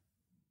upside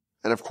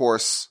and, of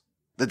course,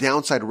 the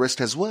downside risk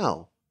as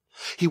well.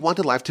 He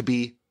wanted life to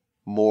be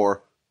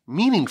more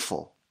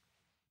meaningful.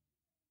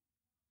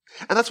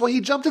 And that's why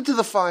he jumped into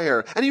the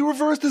fire, and he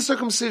reversed the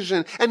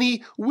circumcision, and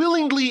he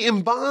willingly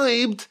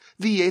imbibed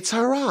the Yetzer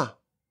Hara.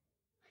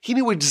 He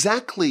knew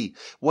exactly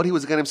what he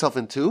was getting himself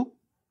into,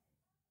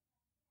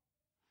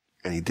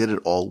 and he did it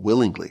all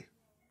willingly.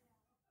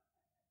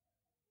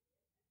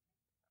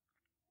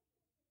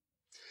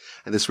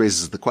 And this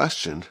raises the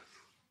question,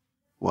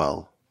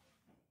 well,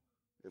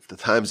 if the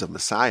times of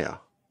Messiah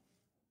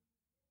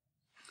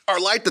are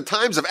like the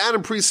times of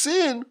Adam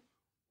pre-sin,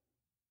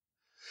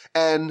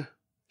 and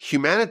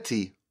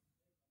humanity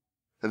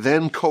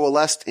then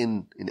coalesced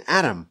in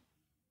Adam,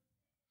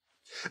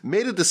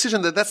 made a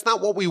decision that that's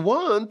not what we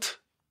want,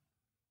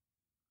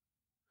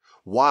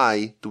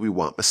 why do we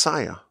want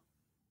Messiah?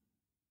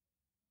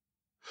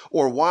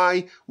 Or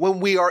why, when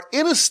we are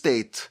in a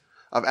state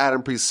of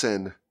Adam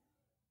pre-sin,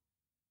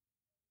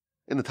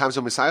 in the times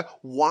of Messiah,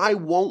 why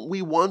won't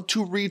we want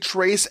to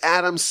retrace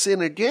Adam's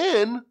sin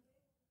again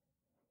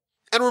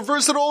and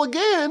reverse it all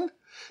again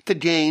to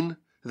gain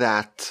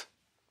that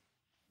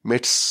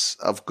midst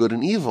of good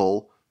and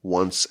evil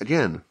once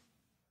again?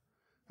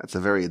 That's a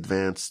very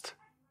advanced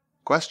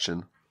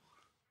question.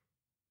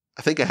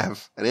 I think I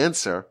have an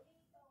answer.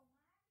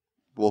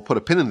 We'll put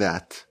a pin in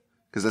that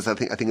because I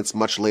think it's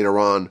much later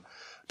on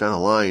down the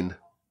line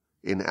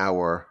in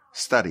our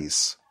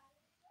studies.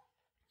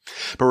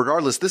 But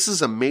regardless, this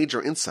is a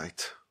major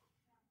insight.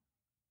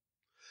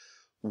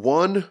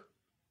 One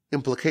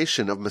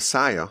implication of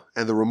Messiah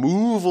and the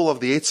removal of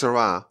the Yetzer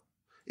Hara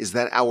is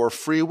that our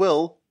free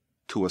will,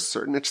 to a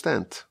certain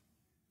extent,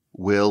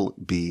 will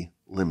be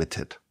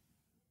limited.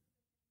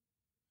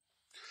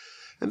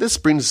 And this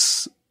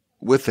brings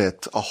with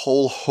it a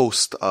whole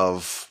host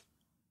of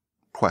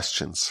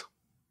questions.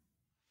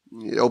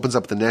 It opens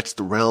up the next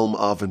realm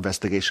of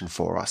investigation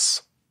for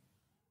us.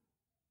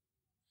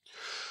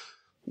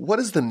 What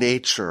is the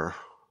nature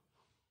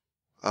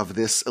of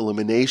this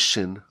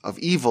elimination of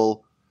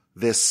evil,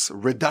 this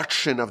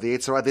reduction of the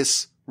Yetzer Hara,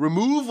 this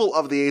removal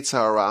of the Yetzer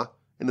Hara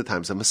in the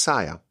times of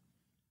Messiah?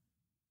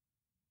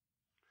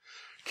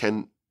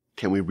 Can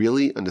we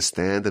really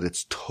understand that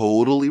it's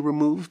totally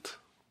removed?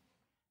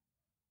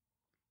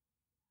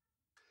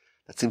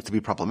 That seems to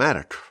be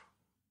problematic.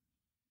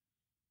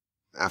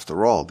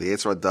 After all, the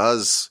Yetzer Hara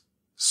does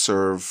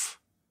serve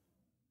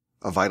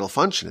a vital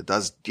function. It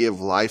does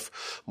give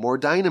life more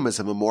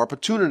dynamism and more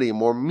opportunity and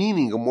more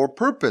meaning and more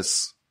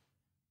purpose.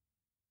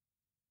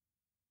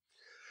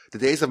 The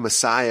days of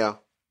Messiah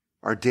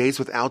are days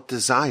without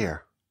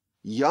desire.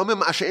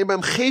 Yamim asher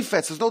b'hem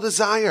chayfetz. There's no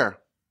desire.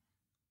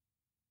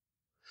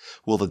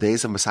 Will the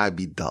days of Messiah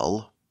be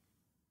dull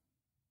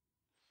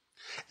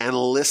and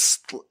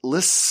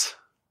listless?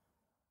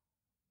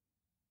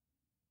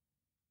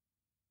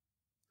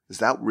 Is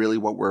that really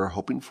what we're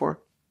hoping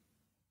for?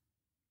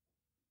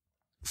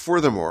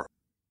 Furthermore,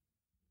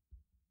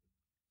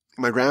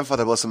 my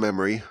grandfather, blessed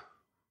memory,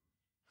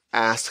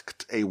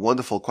 asked a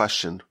wonderful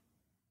question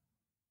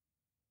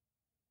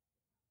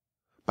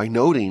by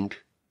noting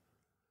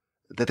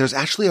that there's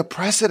actually a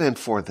precedent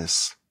for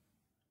this.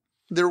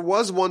 There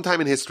was one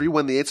time in history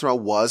when the Yetzer Hara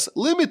was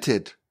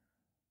limited.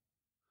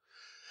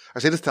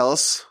 Our sages tell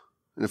us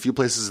in a few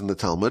places in the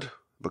Talmud,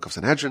 Book of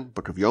Sanhedrin,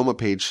 Book of Yoma,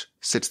 page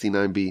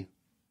 69b.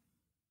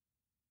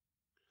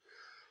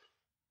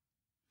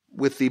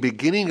 With the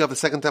beginning of the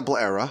Second Temple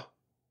era,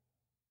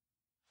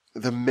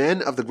 the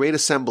men of the Great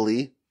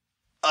Assembly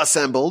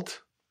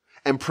assembled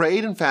and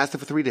prayed and fasted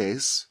for 3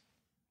 days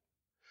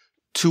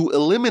to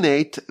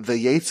eliminate the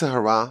Yetzer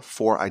Hara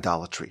for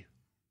idolatry.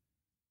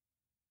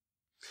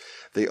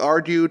 They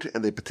argued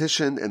and they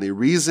petitioned and they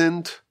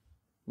reasoned,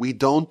 we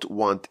don't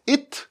want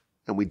it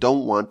and we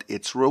don't want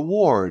its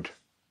reward.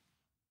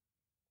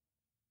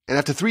 And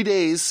after 3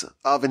 days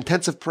of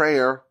intensive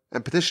prayer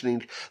and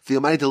petitioning, the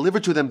Almighty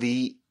delivered to them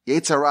the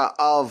Yetzer Hara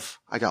of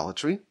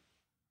idolatry.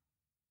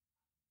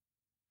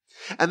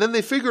 And then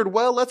they figured,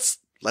 well, let's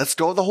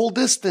go the whole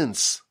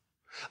distance.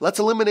 Let's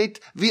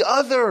eliminate the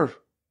other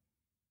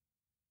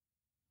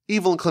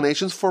evil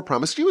inclinations for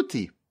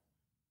promiscuity.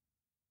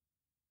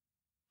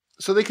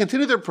 So they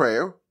continued their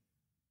prayer,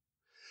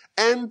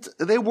 and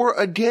they were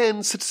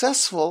again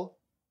successful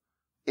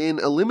in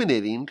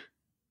eliminating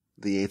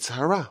the Yetzer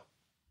Hara.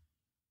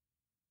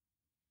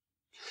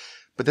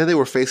 But then they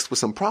were faced with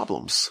some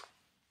problems.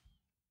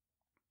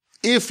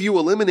 If you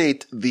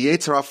eliminate the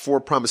Yetzer Hara for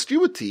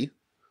promiscuity,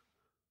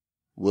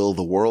 will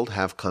the world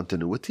have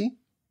continuity?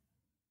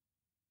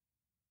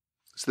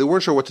 So they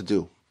weren't sure what to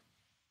do.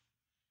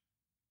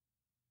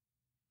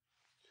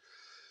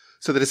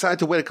 So they decided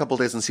to wait a couple of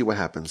days and see what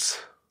happens.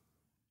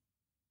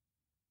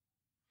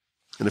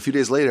 And a few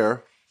days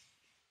later,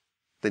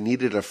 they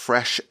needed a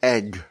fresh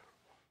egg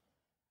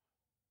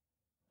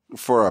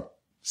for a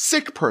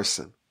sick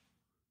person.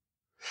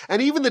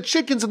 And even the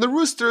chickens and the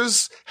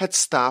roosters had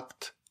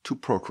stopped to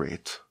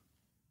procreate.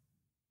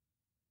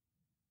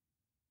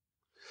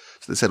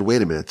 So they said,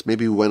 wait a minute,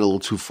 maybe we went a little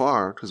too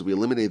far because we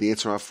eliminated the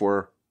Yetzer Hara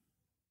for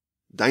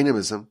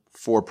dynamism,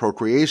 for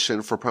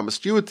procreation, for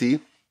promiscuity.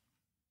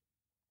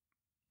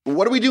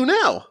 What do we do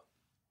now?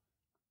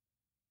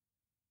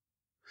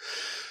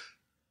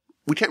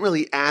 We can't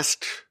really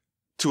ask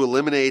to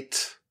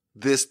eliminate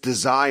this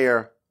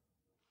desire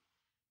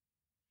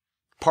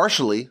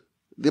partially.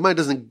 The Almighty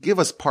doesn't give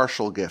us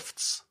partial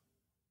gifts.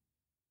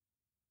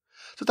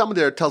 So Talmud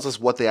there tells us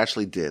what they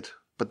actually did,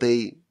 but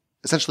they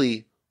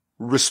essentially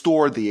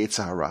restored the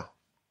Yetzer Hara.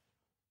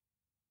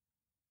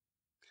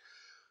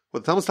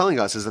 What the Talmud is telling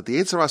us is that the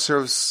Yetzer Hara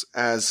serves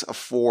as a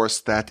force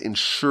that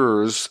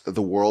ensures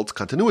the world's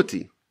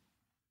continuity.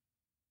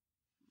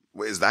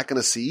 Is that going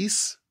to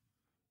cease?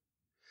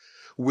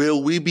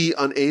 Will we be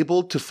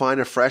unable to find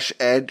a fresh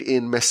egg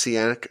in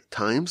Messianic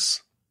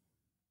times?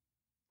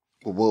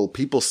 Will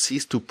people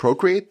cease to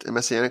procreate in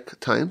Messianic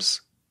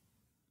times?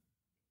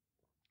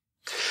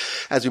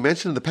 As we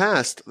mentioned in the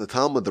past, the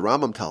Talmud, the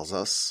Rambam tells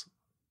us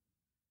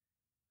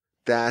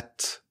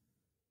that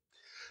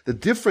the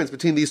difference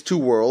between these two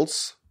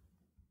worlds,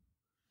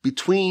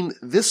 between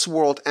this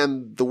world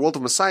and the world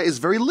of Messiah, is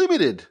very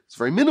limited. It's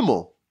very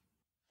minimal.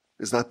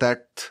 It's not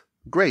that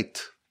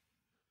great.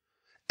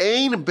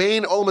 Ein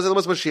bein olam hazeh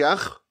l'olam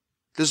Mashiach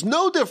There's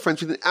no difference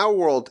between our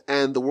world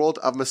and the world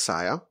of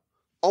Messiah.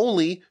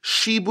 Only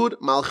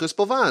shibud malchus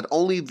bavad,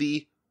 only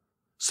the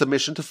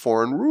submission to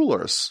foreign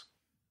rulers.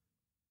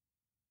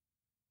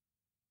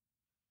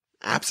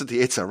 Absent the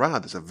Yetzer Hara,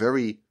 there's a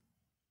very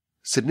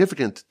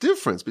significant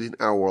difference between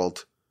our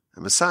world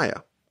and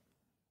Messiah.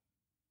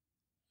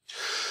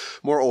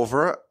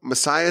 Moreover,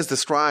 Messiah is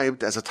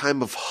described as a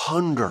time of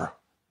hunger,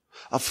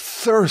 of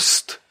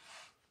thirst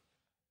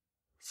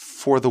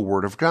for the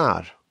Word of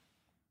God.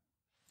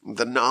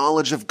 The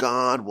knowledge of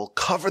God will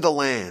cover the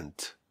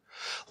land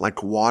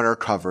like water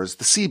covers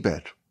the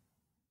seabed.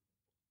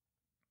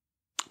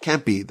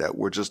 Can't be that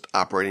we're just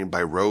operating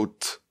by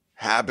rote,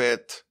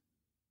 habit,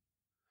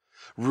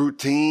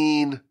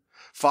 routine,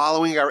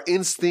 following our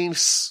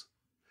instincts.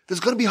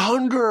 There's going to be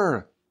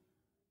hunger.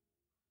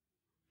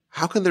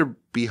 How can there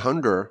be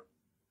hunger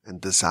and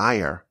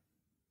desire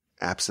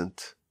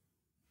absent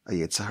a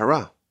Yetzer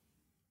Hara?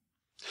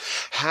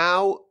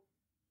 How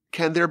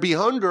can there be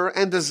hunger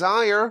and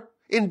desire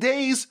in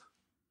days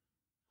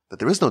that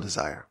there is no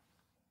desire?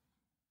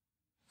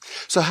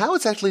 So how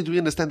exactly do we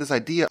understand this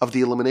idea of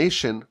the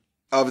elimination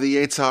of the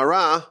Yetzer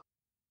Hara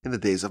in the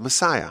days of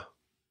Messiah?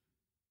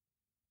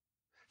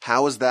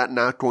 How is that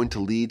not going to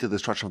lead to the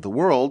destruction of the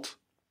world?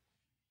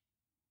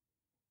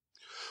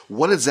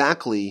 What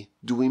exactly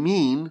do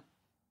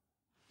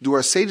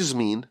our sages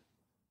mean,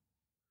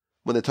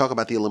 when they talk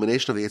about the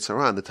elimination of the Yetzer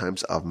Hara in the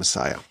times of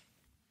Messiah?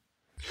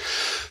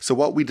 So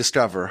what we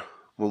discover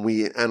when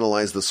we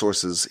analyze the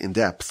sources in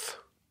depth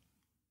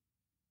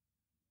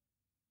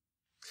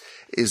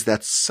is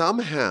that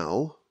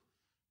somehow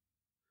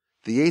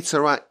the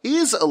Yetzer Hara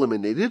is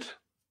eliminated,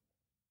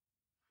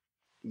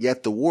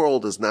 yet the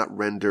world is not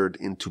rendered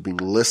into being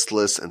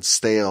listless and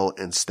stale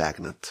and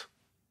stagnant.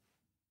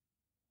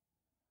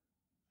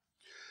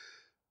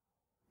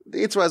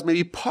 The Yetzer Hara is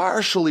maybe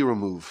partially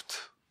removed,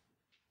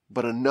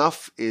 but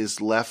enough is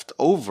left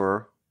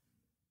over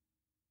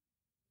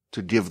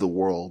to give the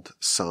world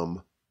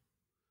some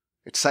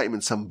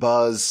excitement, some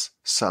buzz,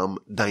 some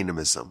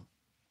dynamism.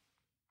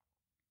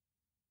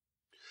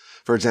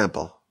 For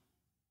example,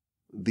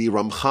 the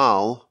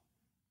Ramchal,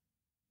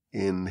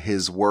 in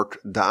his work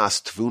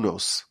Das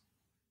Tvunos,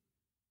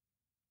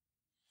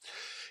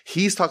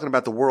 he's talking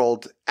about the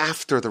world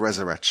after the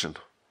resurrection.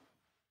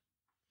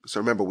 So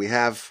remember, we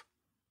have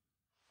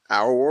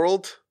our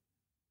world,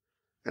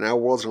 and our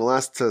world's going to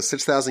last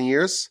 6,000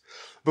 years.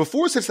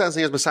 Before 6,000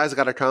 years, Messiah's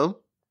got to come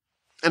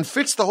and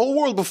fix the whole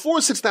world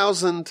before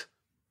 6,000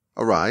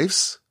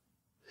 arrives.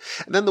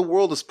 And then the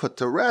world is put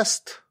to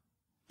rest,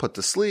 put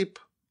to sleep,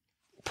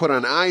 put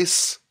on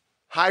ice,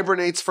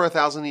 hibernates for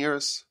 1,000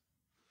 years.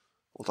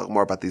 We'll talk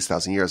more about these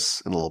 1,000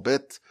 years in a little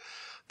bit.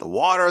 The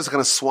water is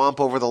going to swamp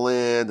over the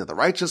land, and the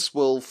righteous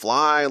will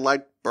fly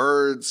like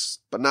birds,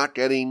 but not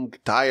getting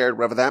tired,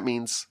 whatever that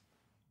means.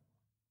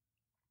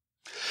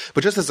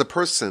 But just as a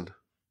person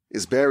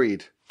is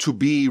buried to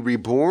be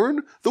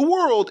reborn, the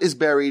world is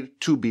buried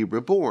to be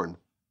reborn.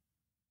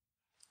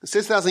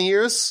 6,000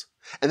 years,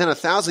 and then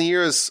 1,000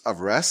 years of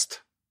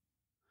rest,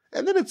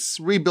 and then it's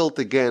rebuilt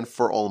again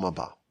for Olam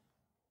Haba.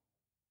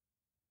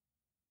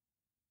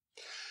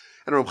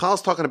 And Ramchal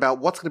is talking about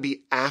what's going to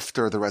be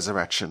after the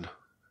resurrection.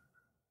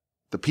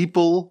 The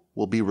people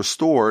will be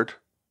restored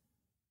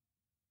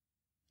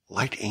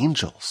like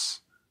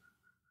angels.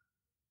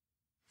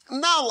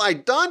 Not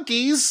like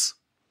donkeys.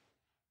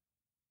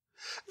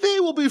 They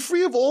will be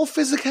free of all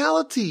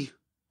physicality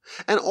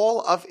and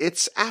all of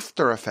its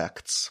after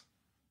effects.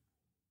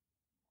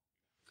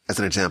 As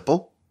an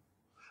example,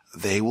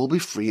 they will be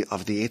free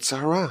of the Yetzer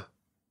Hara.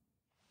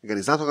 Again,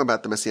 he's not talking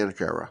about the Messianic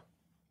era.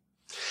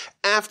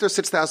 After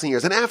 6,000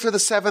 years and after the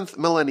 7th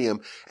millennium,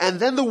 and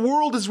then the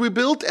world is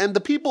rebuilt and the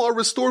people are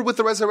restored with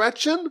the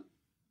resurrection,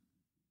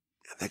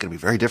 they're going to be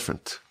very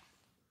different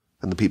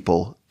than the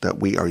people that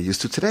we are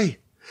used to today.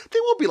 They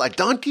won't be like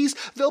donkeys.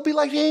 They'll be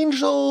like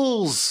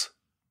angels.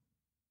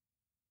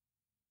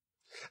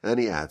 And then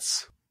he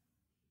adds,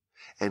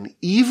 and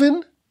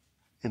even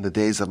in the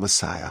days of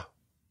Messiah,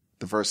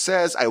 the verse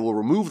says, I will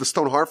remove the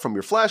stone heart from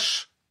your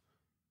flesh.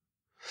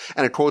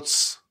 And it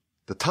quotes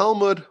the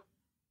Talmud,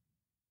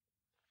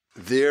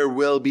 there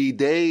will be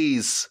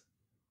days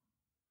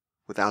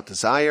without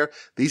desire.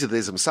 These are the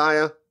days of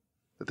Messiah,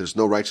 that there's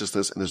no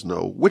righteousness and there's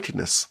no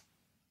wickedness.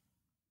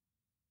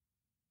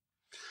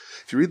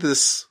 If you read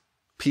this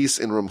piece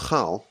in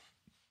Ramchal,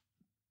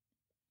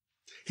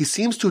 he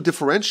seems to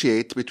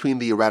differentiate between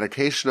the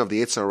eradication of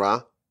the Yetzer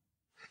Hara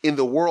in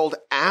the world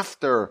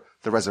after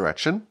the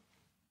resurrection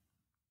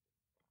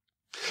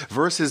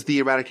versus the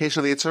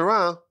eradication of the Yetzer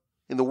Hara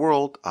in the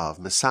world of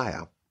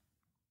Messiah.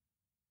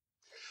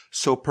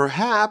 So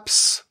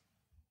perhaps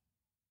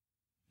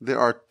there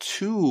are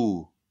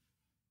two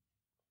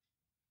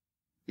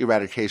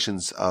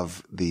eradications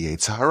of the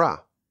Yetzer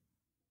Hara.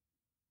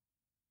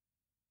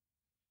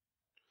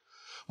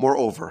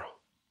 Moreover,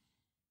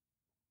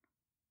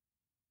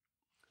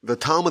 the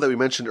Talmud that we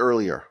mentioned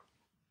earlier,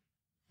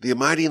 the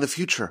Almighty in the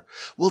future,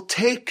 will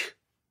take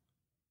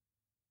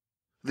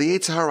the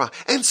Yetzer Hara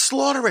and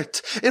slaughter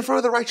it in front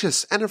of the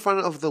righteous and in front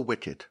of the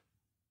wicked.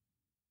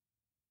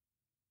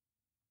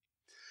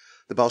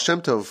 The Baal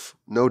Shem Tov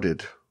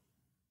noted,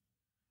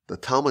 the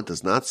Talmud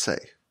does not say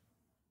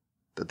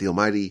that the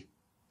Almighty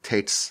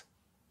takes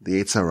the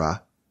Yetzer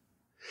Hara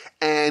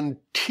and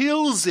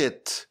kills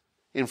it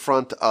in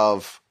front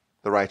of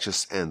the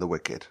righteous and the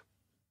wicked.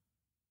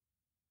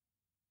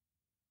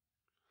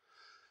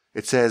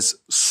 It says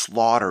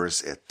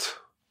slaughters it.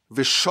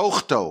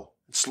 Vishochto,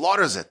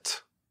 slaughters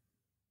it.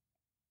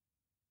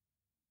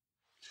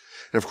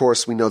 And of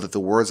course, we know that the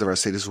words of our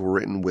sages were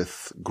written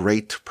with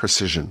great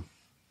precision.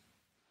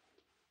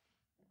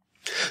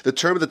 The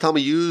term the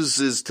Talmud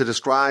uses to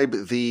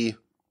describe the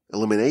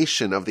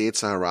elimination of the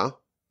Yetzer Hara,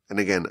 and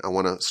again, I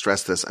want to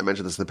stress this. I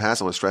mentioned this in the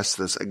past. I want to stress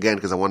this again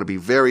because I want to be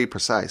very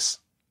precise.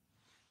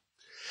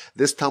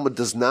 This Talmud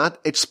does not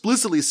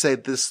explicitly say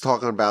this is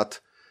talking about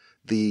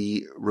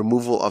the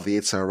removal of the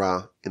Yetzer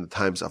Hara in the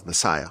times of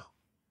Messiah.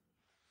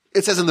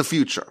 It says in the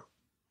future.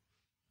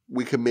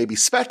 We can maybe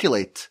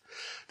speculate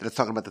that it's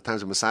talking about the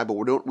times of Messiah, but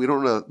we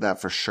don't know that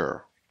for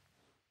sure.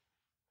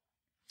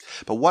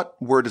 But what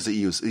word does it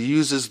use? It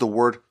uses the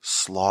word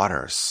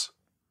slaughters.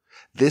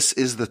 This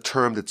is the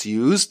term that's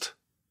used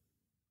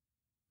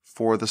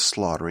for the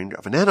slaughtering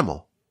of an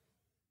animal.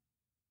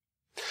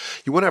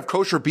 You want to have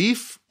kosher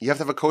beef, you have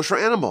to have a kosher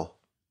animal.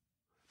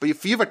 But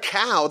if you have a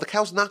cow, the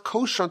cow's not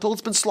kosher until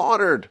it's been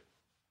slaughtered.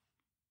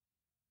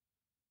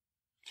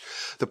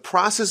 The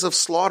process of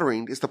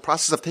slaughtering is the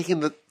process of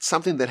taking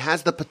something that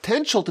has the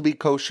potential to be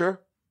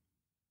kosher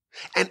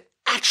and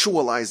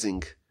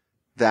actualizing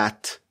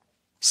that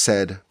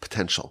said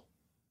potential.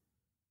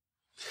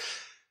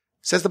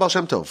 Says the Baal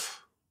Shem Tov,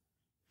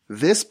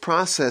 this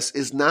process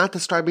is not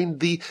describing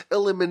the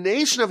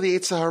elimination of the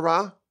Yetzer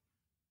Hara,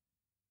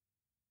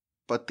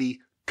 but the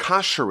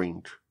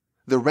koshering,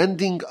 the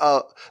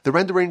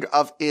rendering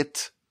of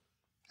it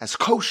as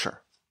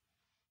kosher.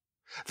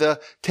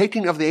 The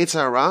taking of the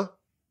Yetzer Hara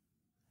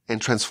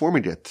and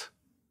transforming it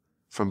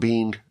from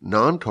being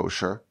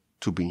non-kosher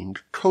to being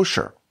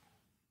kosher.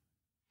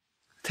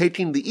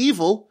 Taking the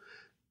evil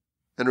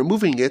and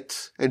removing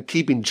it and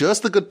keeping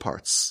just the good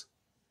parts.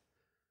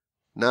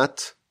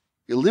 Not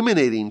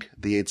eliminating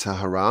the Yetzer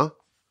Hara,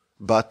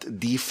 but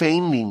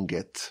defaming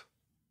it.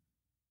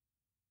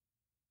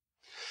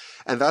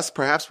 And thus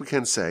perhaps we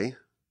can say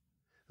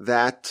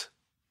that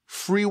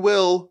free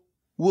will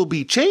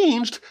be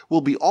changed,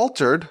 will be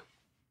altered,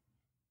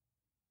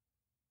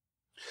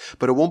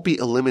 but it won't be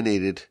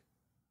eliminated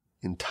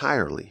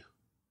entirely.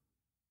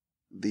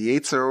 The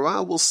Yetzer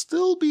Hara will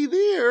still be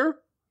there,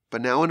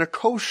 but now in a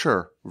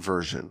kosher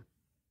version.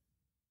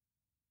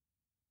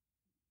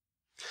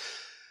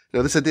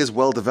 Now this idea is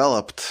well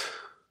developed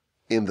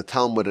in the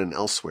Talmud and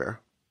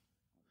elsewhere,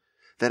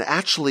 that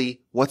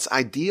actually what's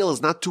ideal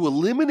is not to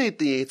eliminate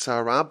the Yetzer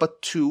Hara,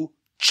 but to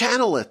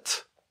channel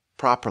it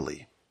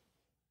properly.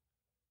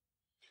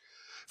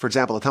 For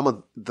example,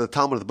 the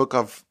Talmud of the book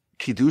of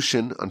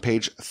Kiddushin on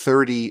page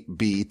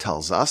 30b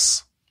tells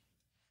us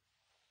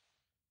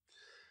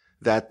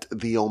that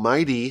the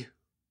Almighty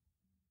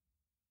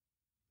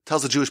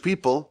tells the Jewish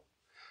people,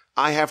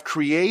 I have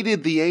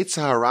created the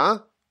Yetzer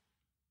Hara,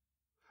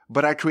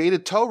 but I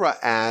created Torah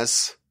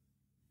as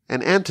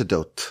an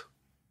antidote.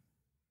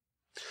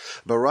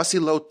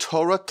 Barasi lo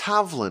Torah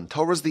tavlin.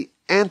 Torah is the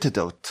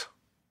antidote.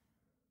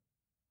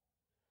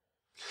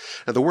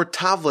 Now the word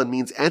tavlin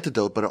means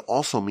antidote, but it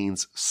also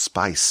means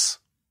spice.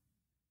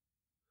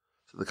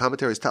 So the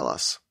commentaries tell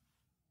us,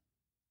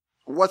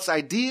 what's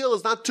ideal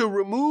is not to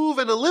remove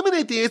and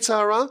eliminate the Yetzer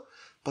Hara,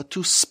 but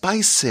to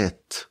spice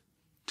it,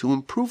 to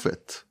improve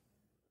it,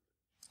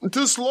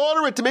 to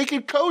slaughter it, to make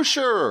it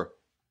kosher.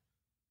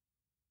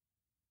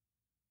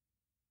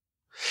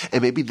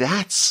 And maybe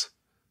that's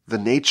the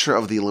nature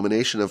of the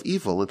elimination of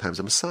evil in times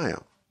of Messiah.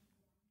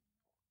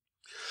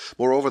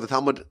 Moreover, the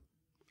Talmud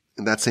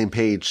in that same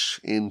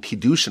page, in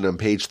Kiddushin on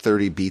page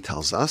 30b,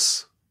 tells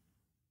us,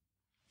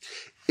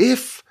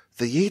 if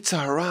the Yetzer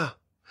Hara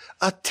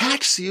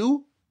attacks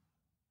you,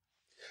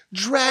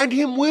 drag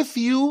him with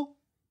you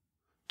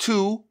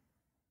to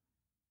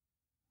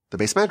the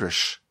Beis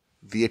Medrash,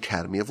 the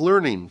Academy of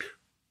Learning.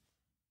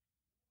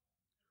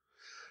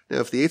 Now,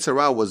 if the Yetzer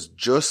Hara was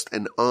just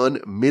an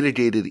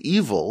unmitigated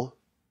evil,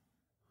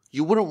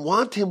 you wouldn't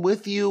want him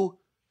with you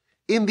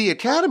in the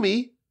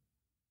academy.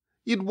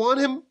 You'd want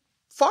him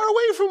far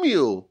away from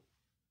you.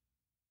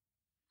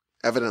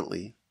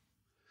 Evidently,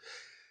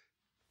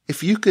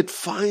 if you could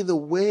find a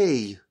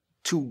way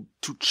to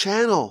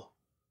channel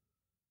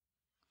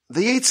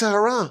the Yetzer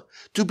Hara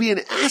to be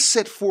an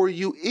asset for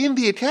you in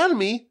the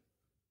academy,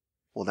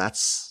 well,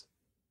 that's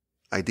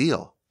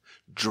ideal.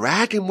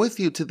 Drag him with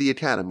you to the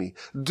academy.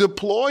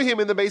 Deploy him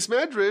in the Beis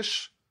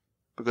Medrash,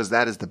 because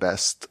that is the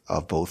best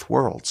of both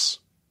worlds.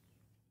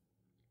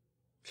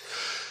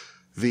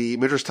 The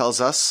Midrash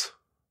tells us,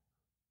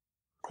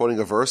 quoting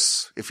a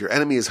verse, if your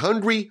enemy is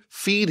hungry,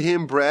 feed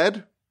him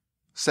bread.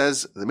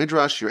 Says the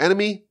Midrash, your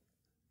enemy,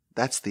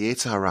 that's the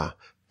Yetzer Hara.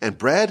 And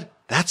bread,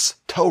 that's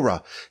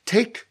Torah.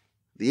 Take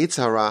the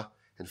Yetzer Hara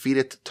and feed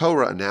it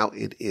Torah, and now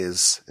it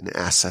is an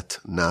asset,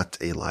 not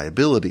a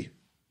liability.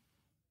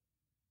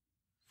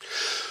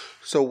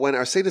 So when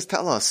our sages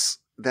tell us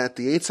that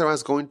the Yetzer Hara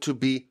is going to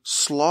be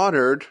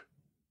slaughtered,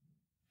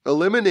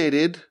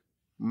 eliminated,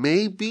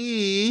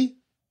 maybe,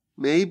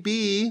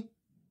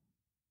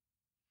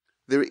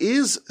 there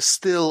is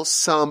still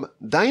some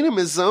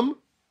dynamism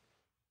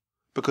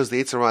because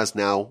the Yetzer Hara is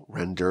now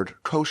rendered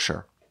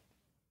kosher.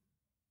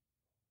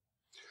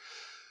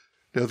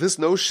 Now, this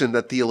notion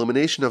that the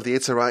elimination of the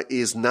Yetzer Hara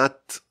is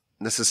not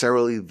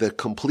necessarily the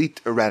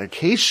complete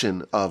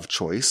eradication of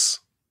choice,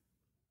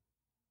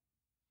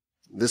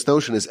 this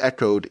notion is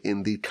echoed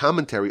in the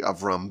commentary of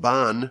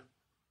Ramban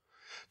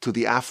to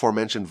the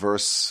aforementioned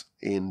verse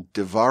in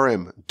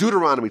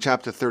Deuteronomy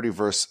chapter 30,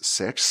 verse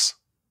 6.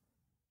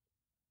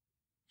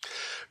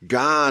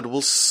 God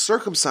will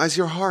circumcise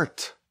your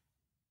heart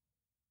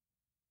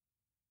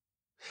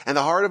and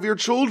the heart of your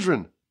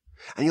children,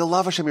 and you'll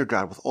love Hashem your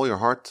God with all your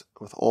heart,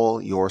 with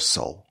all your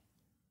soul.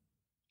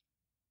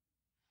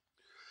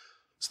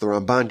 So the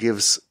Ramban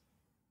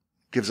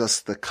gives us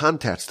the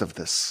context of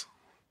this.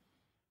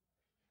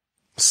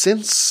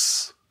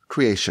 Since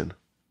creation,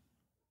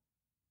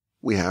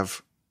 we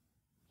have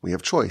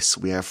choice.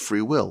 We have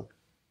free will.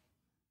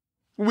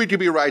 We can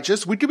be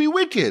righteous. We can be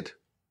wicked.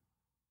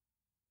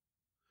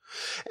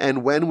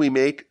 And when we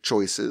make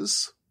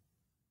choices,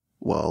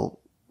 well,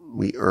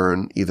 we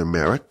earn either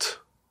merit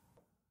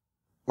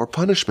or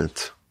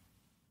punishment.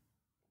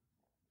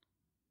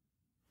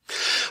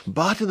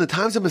 But in the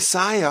times of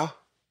Messiah,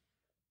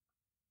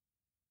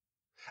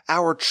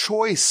 our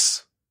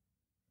choice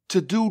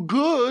to do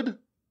good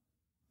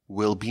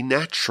will be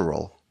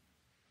natural.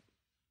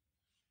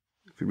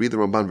 If you read the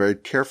Ramban very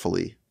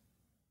carefully,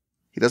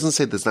 he doesn't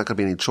say there's not going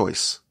to be any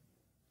choice.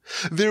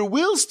 There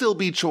will still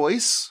be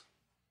choice,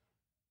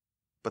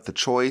 but the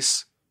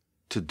choice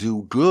to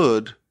do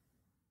good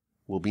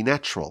will be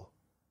natural.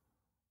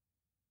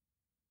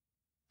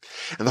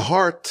 And the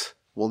heart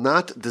will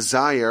not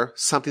desire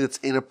something that's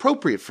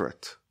inappropriate for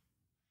it.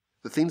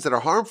 The things that are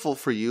harmful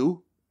for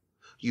you,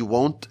 you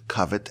won't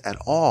covet at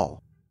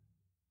all.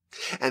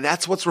 And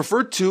that's what's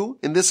referred to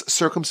in this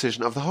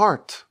circumcision of the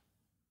heart.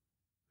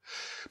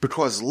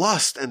 Because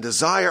lust and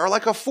desire are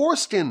like a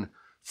foreskin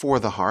for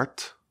the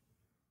heart.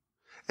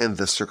 And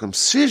the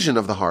circumcision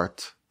of the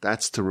heart,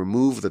 that's to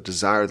remove the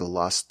desire, the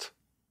lust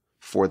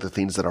for the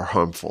things that are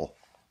harmful.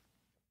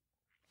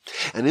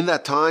 And in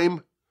that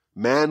time,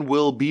 man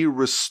will be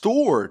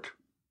restored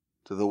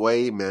to the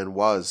way man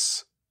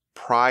was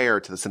prior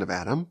to the sin of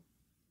Adam.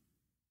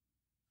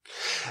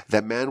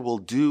 That man will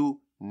do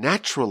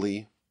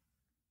naturally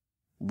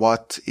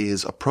what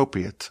is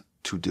appropriate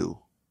to do.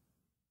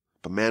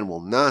 But man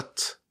will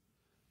not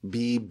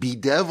be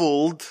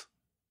bedeviled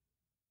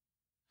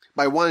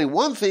by wanting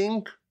one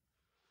thing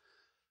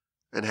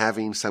and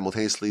having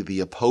simultaneously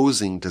the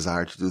opposing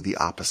desire to do the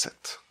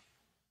opposite.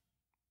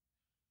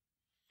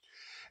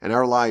 In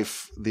our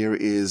life,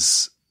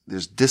 there's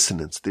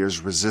dissonance,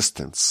 there's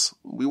resistance.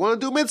 We want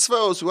to do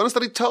mitzvos, we want to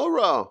study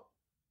Torah.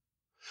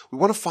 We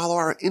want to follow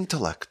our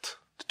intellect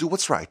to do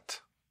what's right.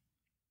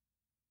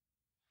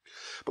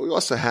 But we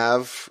also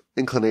have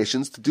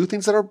inclinations to do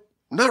things that are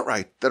not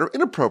right, that are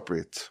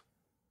inappropriate.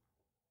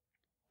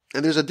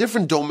 And there's a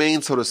different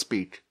domain, so to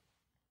speak,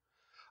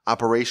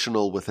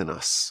 operational within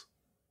us.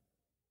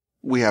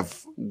 We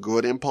have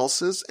good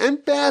impulses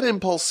and bad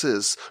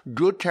impulses,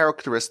 good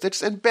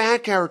characteristics and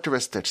bad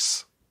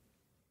characteristics.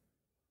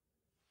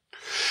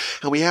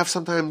 And we have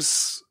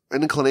sometimes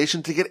an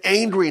inclination to get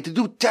angry and to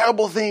do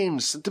terrible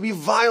things and to be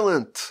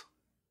violent.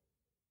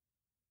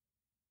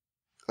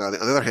 On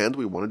the other hand,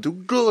 we want to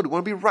do good, we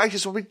want to be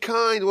righteous, we want to be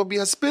kind, we want to be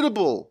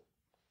hospitable.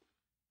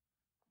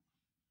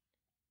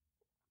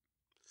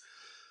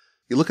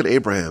 You look at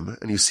Abraham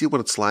and you see what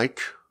it's like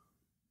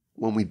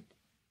when we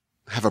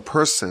have a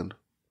person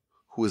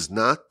who is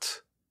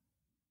not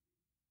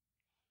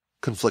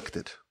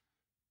conflicted.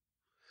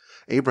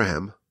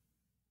 Abraham,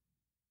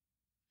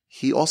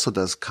 he also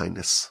does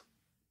kindness.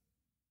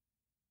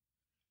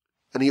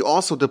 And he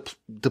also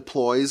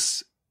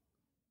deploys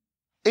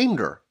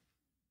anger.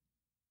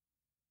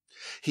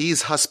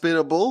 He's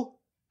hospitable,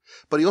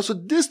 but he also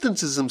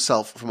distances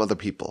himself from other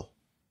people.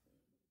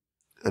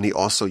 And he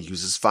also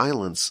uses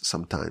violence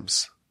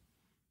sometimes.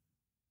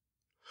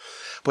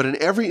 But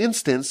in every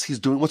instance, he's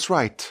doing what's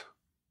right.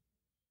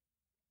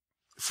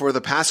 For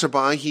the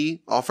passerby,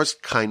 he offers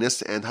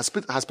kindness and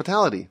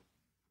hospitality.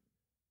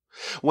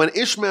 When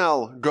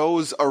Ishmael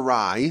goes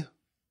awry,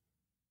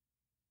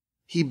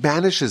 he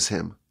banishes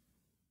him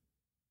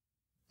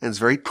and is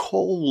very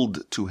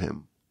cold to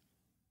him.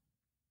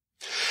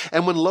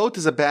 And when Lot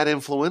is a bad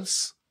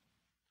influence,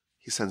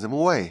 he sends him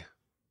away.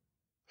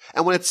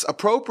 And when it's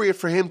appropriate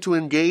for him to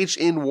engage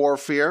in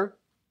warfare,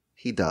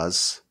 he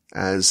does,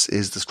 as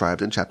is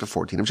described in chapter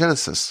 14 of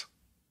Genesis.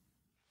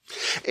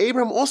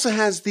 Abraham also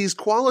has these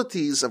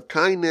qualities of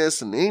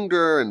kindness and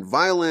anger and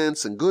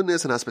violence and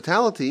goodness and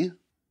hospitality,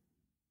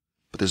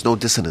 but there's no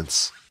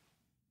dissonance.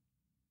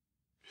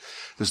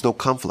 There's no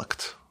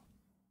conflict.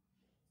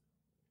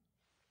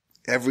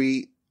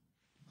 Every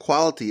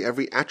quality,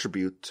 every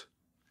attribute,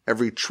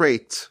 every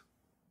trait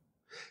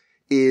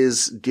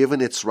is given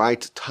its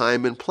right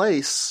time and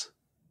place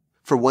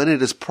for when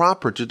it is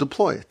proper to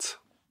deploy it.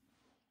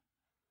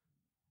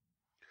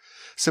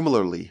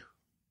 Similarly,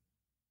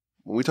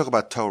 when we talk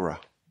about Torah,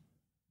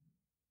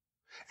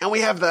 and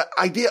we have the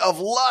idea of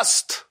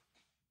lust,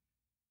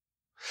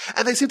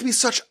 and they seem to be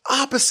such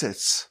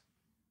opposites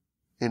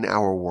in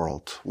our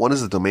world. One is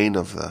the domain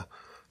of the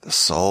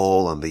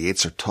soul and the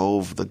Yetzer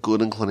Tov, the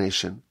good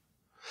inclination.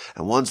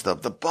 And one's the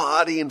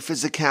body and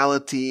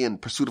physicality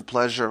and pursuit of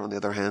pleasure on the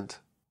other hand.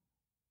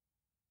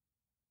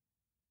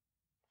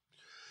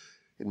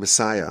 In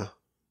Messiah,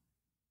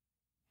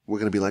 we're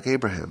going to be like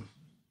Abraham.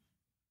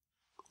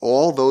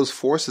 All those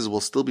forces will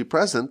still be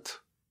present,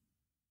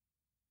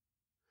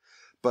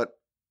 but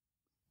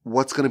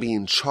what's going to be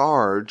in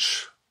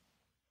charge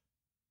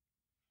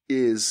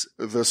is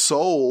the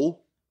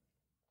soul,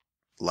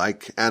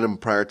 like Adam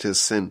prior to his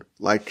sin,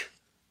 like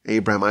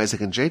Abraham,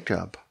 Isaac, and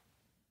Jacob.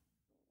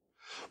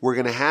 We're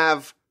going to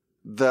have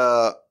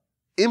the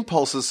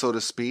impulses, so to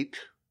speak,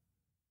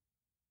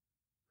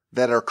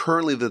 that are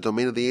currently the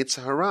domain of the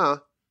Yetzer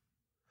Hara.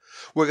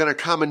 We're going to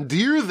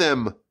commandeer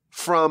them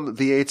from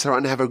the Yetzer Hara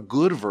and have a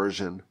good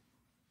version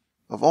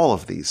of all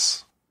of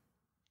these.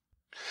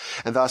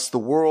 And thus the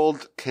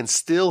world can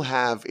still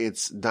have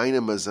its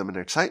dynamism and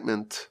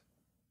excitement,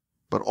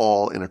 but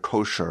all in a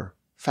kosher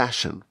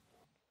fashion.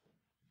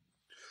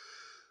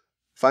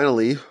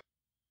 Finally,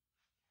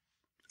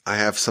 I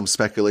have some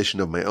speculation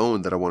of my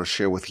own that I want to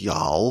share with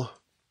y'all.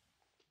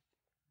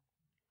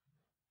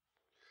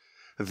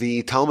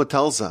 The Talmud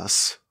tells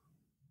us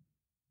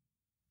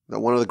that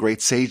one of the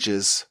great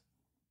sages,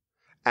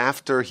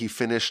 after he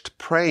finished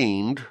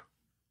praying,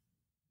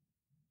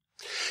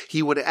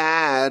 he would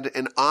add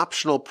an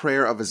optional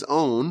prayer of his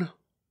own.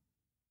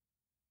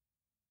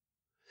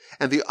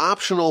 And the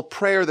optional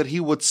prayer that he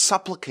would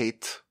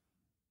supplicate,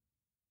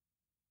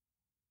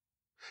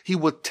 he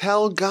would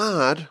tell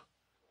God,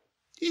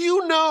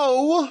 you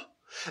know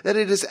that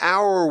it is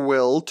our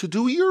will to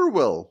do your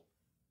will.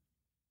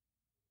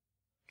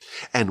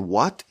 And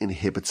what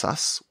inhibits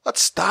us? What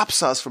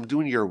stops us from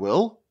doing your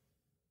will?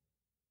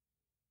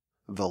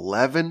 The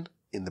leaven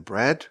in the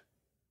bread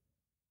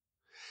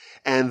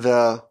and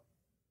the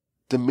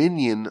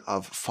dominion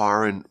of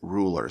foreign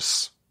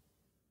rulers.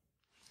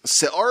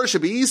 Se'ar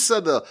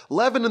shebeisa, the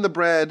leaven in the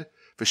bread,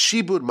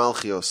 v'shibud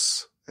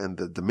malchios, and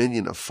the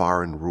dominion of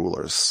foreign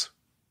rulers.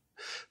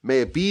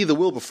 May it be the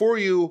will before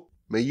you,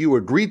 may you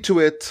agree to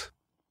it,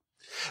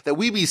 that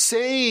we be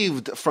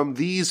saved from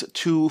these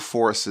two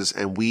forces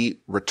and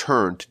we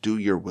return to do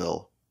your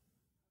will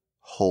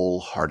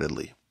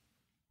wholeheartedly.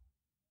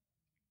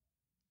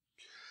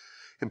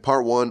 In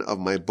part 1 of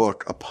my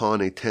book, Upon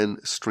a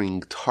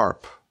 10-String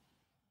Tarp,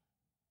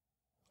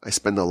 I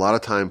spend a lot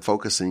of time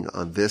focusing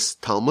on this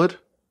Talmud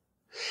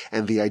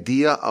and the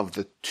idea of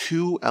the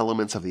two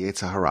elements of the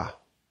Yetzer Hara.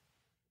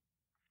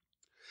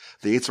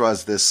 The Yetzer Hara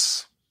is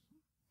this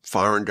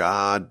foreign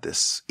god,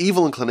 this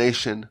evil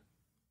inclination.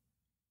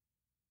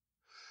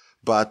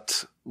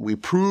 But we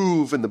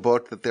prove in the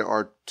book that there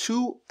are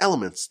two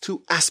elements,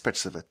 two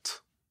aspects of it.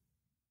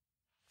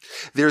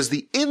 There's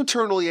the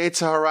internal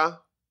Yetzer Hara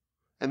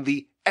and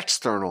the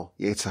external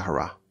Yetzer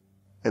Hara.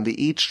 And they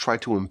each try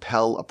to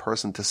impel a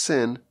person to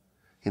sin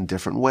in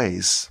different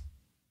ways.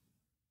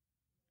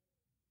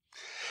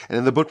 And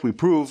in the book we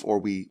prove, or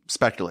we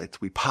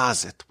speculate, we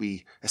posit,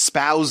 we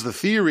espouse the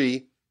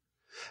theory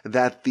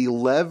that the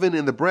leaven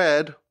in the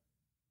bread,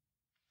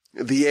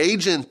 the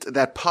agent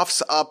that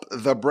puffs up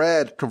the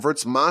bread,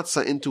 converts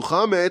matzah into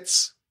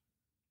chametz,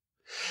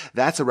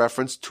 that's a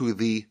reference to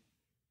the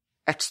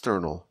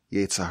external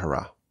Yetzer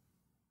Hara.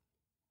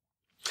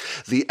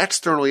 The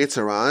external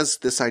Yetzer Hara is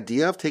this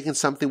idea of taking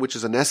something which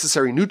is a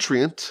necessary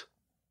nutrient.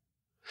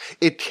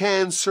 It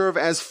can serve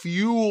as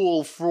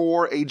fuel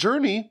for a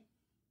journey,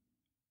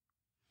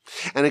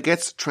 and it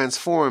gets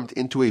transformed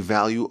into a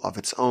value of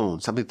its own,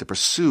 something to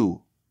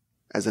pursue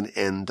as an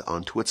end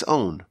unto its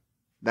own.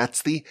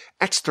 That's the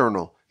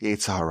external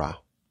Yetzer Hara.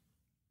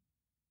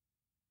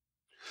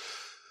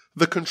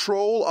 The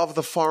control of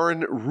the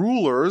foreign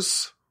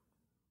rulers,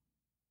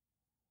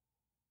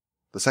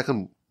 the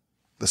second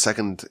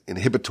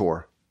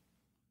inhibitor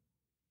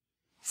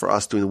for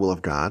us doing the will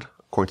of God,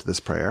 according to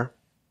this prayer.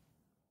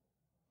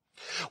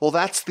 Well,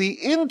 that's the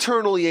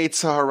internal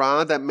Yetzer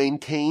Hara that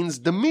maintains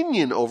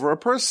dominion over a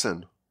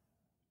person.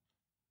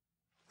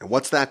 And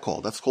what's that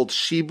called? That's called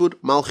Shibud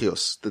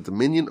Malchios, the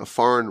dominion of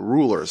foreign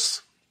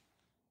rulers.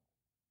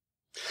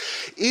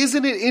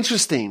 Isn't it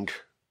interesting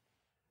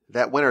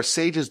that when our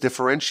sages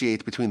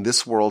differentiate between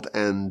this world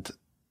and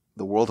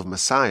the world of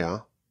Messiah,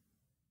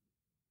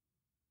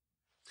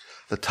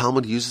 the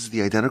Talmud uses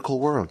the identical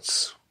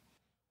words.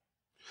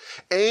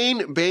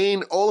 Ein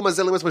bein olam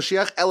hazeh le'emes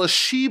Mashiach ela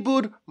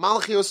shibud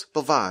malchios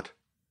bilvad.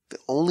 The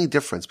only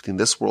difference between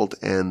this world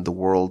and the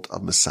world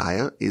of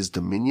Messiah is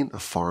dominion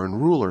of foreign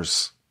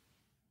rulers.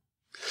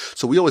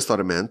 So we always thought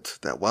it meant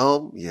that,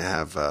 well, you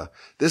have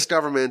this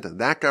government and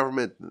that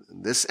government,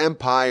 and this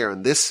empire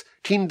and this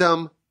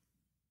kingdom.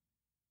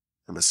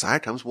 And Messiah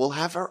comes, we'll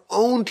have our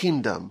own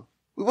kingdom.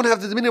 We won't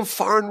have the dominion of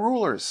foreign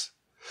rulers.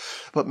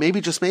 But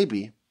maybe, just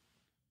maybe,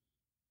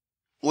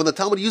 when the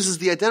Talmud uses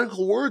the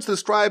identical words to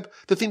describe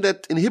the thing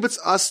that inhibits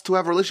us to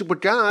have a relationship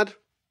with God,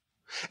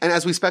 and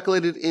as we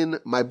speculated in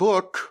my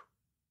book,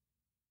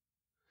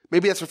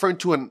 maybe that's referring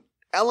to an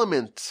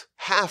element,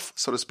 half,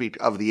 so to speak,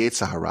 of the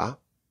Yetzer Hara.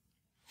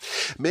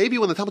 Maybe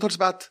when the Talmud talks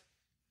about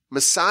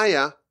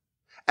Messiah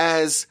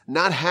as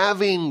not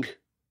having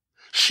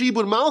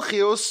Shibud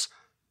Malchios,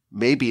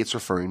 maybe it's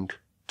referring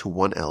to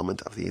one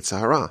element of the Yetzer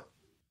Hara.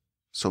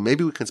 So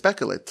maybe we can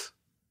speculate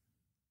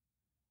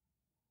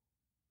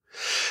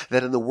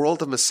that in the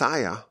world of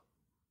Messiah,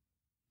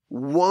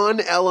 one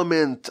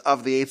element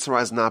of the Yetzer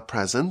Hara is not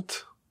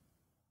present,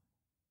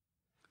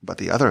 but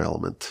the other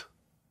element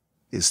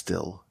is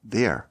still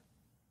there.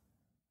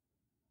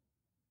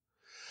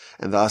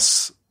 And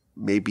thus,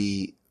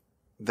 maybe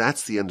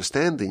that's the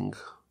understanding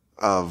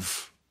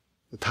of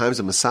the times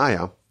of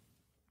Messiah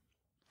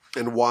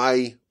and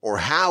why or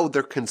how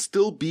there can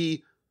still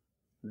be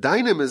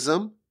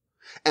dynamism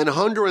and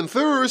hunger and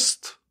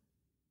thirst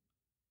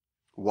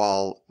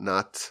while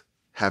not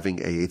having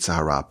a Yetzer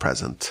Hara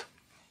present.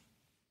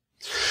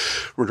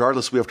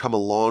 Regardless, we have come a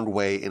long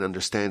way in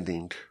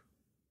understanding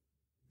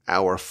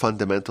our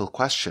fundamental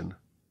question,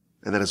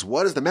 and that is,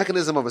 what is the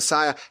mechanism of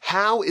Messiah?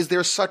 How is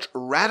there such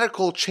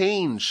radical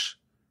change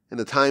in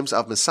the times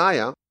of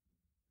Messiah?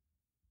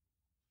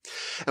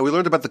 And we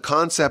learned about the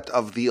concept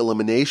of the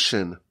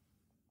elimination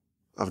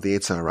of the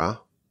Yetzer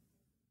Hara.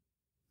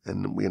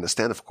 And we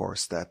understand, of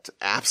course, that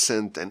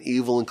absent an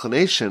evil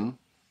inclination,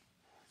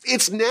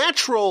 it's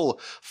natural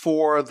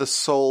for the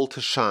soul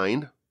to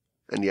shine.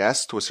 And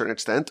yes, to a certain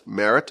extent,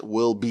 merit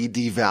will be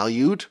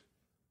devalued.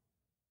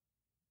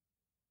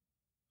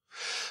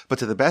 But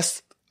to the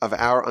best of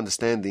our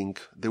understanding,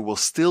 there will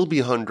still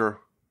be hunger,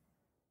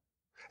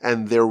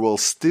 and there will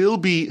still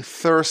be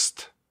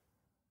thirst,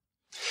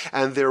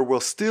 and there will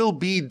still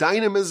be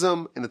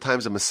dynamism in the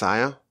times of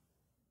Messiah,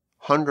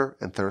 hunger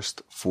and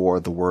thirst for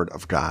the Word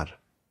of God.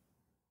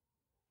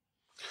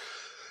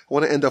 I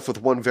want to end off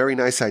with one very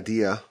nice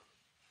idea,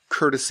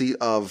 courtesy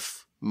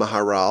of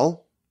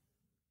Maharal,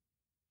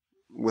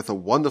 with a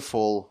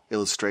wonderful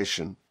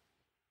illustration.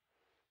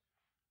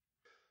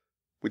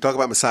 We talk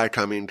about Messiah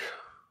coming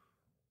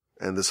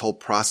and this whole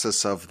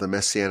process of the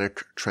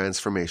Messianic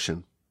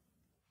transformation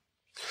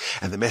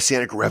and the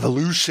Messianic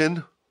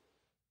Revolution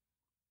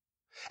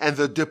and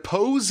the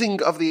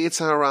deposing of the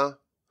Yetzer Hara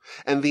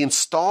and the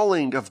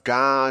installing of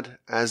God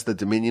as the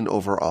dominion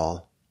over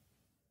all.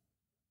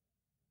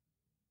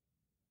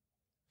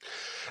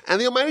 And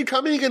the Almighty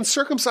coming and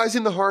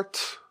circumcising the heart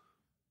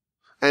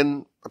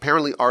and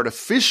apparently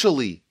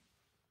artificially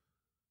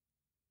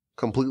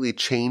completely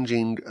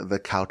changing the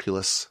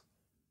calculus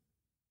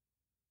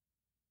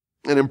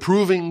and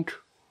improving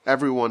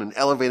everyone and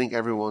elevating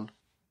everyone.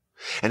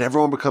 And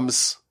everyone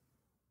becomes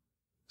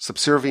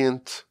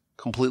subservient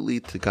completely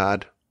to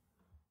God.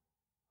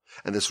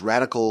 And this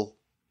radical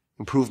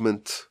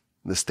improvement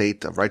in the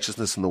state of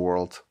righteousness in the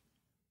world.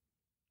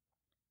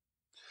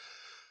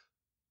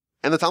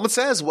 And the Talmud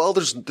says, well,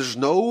 there's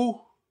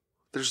no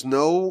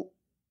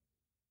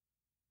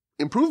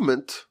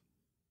improvement.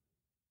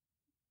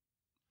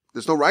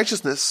 There's no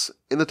righteousness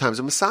in the times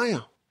of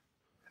Messiah.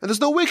 And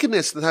there's no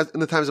wickedness in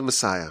the times of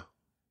Messiah.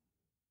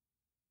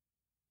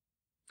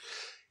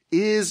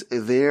 Is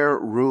there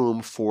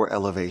room for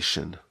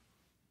elevation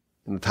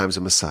in the times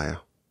of Messiah?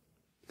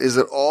 Is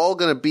it all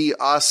going to be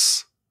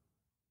us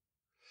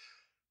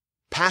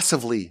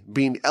passively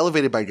being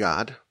elevated by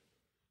God?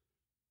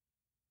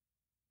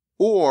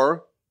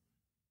 Or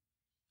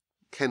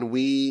can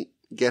we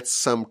get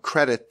some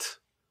credit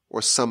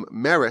or some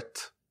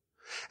merit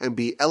and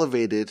be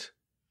elevated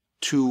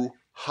to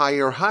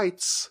higher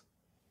heights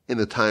in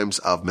the times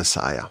of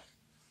Messiah?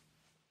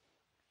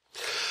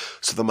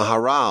 So the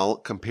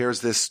Maharal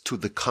compares this to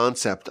the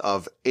concept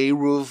of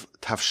Eruv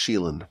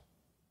Tafshilin.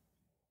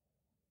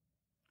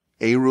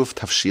 Eruv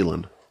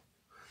Tafshilin.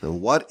 Now,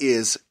 what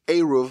is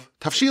Eruv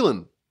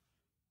Tafshilin?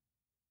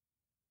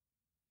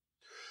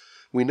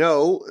 We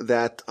know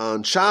that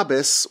on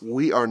Shabbos,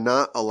 we are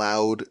not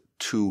allowed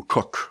to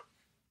cook.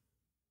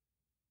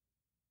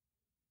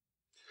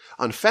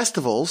 On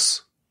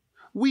festivals,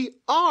 we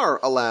are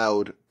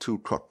allowed to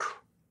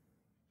cook.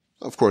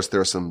 Of course,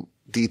 there are some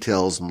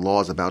details and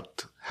laws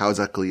about how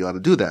exactly you ought to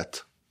do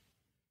that.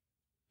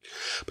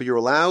 But you're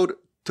allowed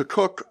to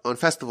cook on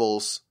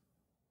festivals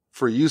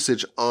for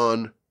usage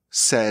on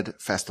said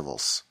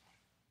festivals.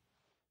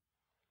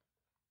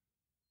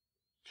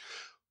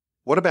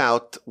 What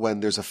about when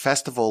there's a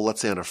festival,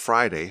 let's say on a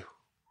Friday,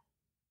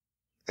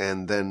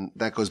 and then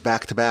that goes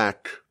back to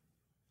back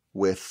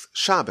with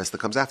Shabbos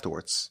that comes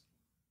afterwards?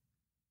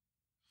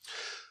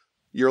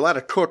 You're allowed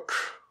to cook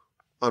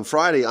on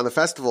Friday on the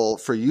festival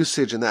for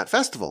usage in that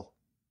festival,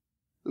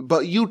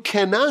 but you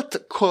cannot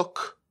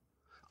cook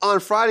on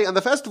Friday on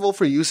the festival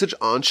for usage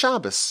on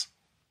Shabbos,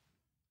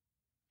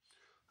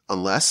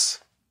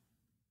 unless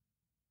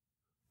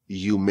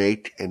you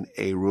make an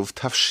Eruv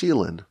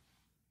Tafshilin,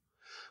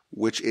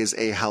 which is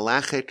a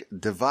halachic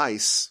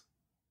device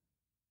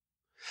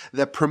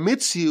that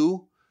permits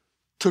you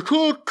to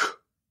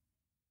cook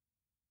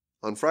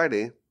on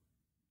Friday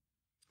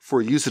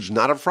for usage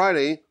not on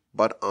Friday,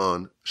 but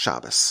on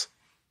Shabbos.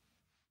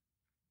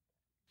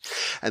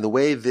 And the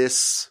way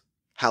this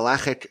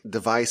halachic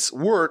device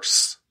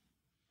works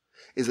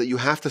is that you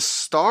have to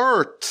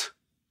start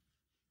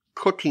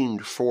cooking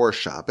for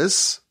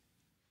Shabbos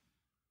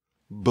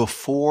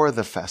before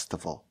the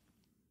festival.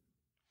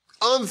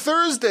 On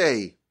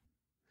Thursday,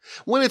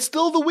 when it's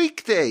still the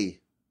weekday,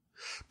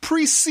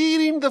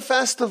 preceding the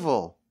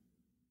festival.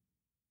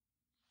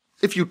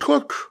 If you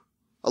cook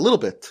a little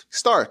bit,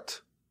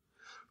 start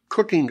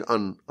cooking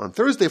on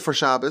Thursday for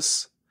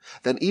Shabbos,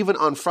 then even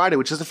on Friday,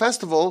 which is the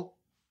festival,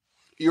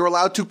 you're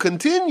allowed to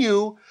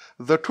continue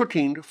the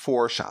cooking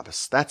for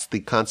Shabbos. That's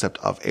the concept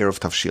of Erev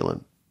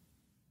Tavshilin.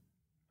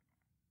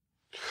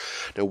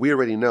 Now, we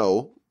already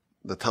know,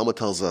 the Talmud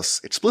tells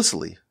us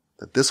explicitly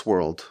that this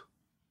world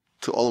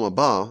to Olam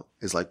Haba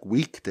is like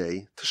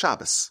weekday to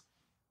Shabbos.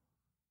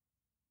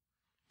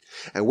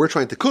 And we're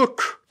trying to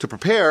cook, to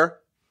prepare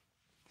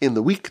in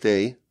the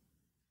weekday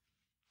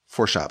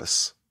for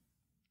Shabbos,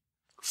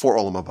 for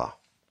Olam Haba.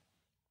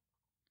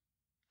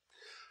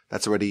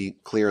 That's already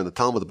clear in the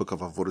Talmud, the book of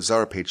Avodah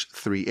Zarah, page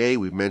 3a.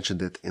 We've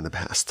mentioned it in the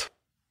past.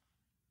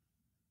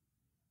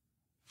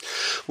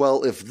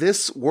 Well, if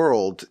this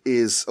world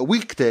is a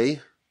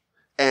weekday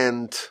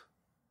and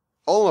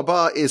Olam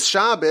Haba is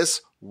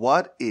Shabbos,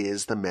 what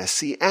is the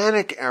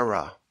Messianic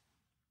era?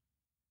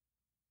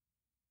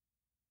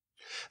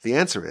 The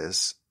answer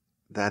is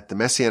that the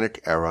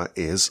Messianic era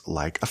is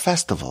like a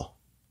festival.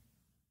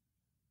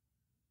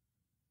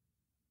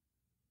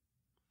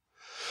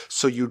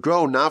 So you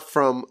go not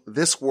from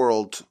this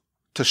world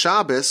to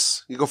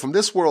Shabbos, you go from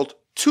this world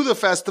to the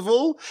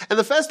festival, and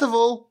the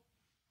festival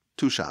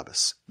to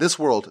Shabbos. This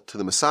world to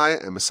the Messiah,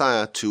 and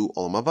Messiah to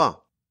Olam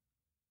Haba.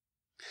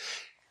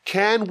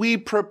 Can we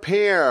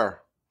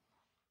prepare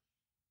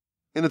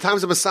in the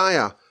times of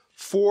Messiah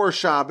for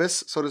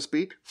Shabbos, so to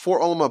speak, for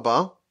Olam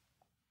Haba?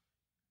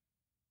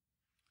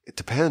 It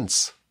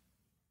depends.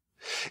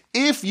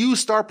 If you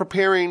start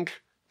preparing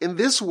in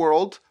this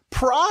world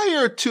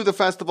prior to the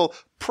festival,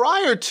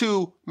 prior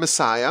to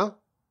Messiah,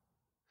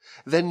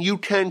 then you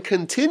can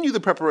continue the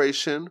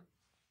preparation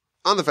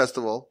on the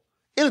festival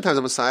in the times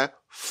of Messiah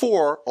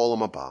for Olam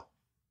Haba.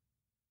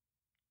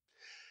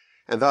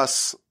 And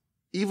thus,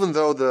 even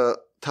though the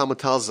Talmud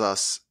tells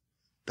us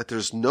that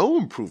there's no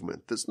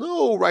improvement, there's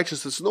no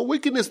righteousness, no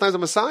wickedness in the times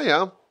of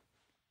Messiah,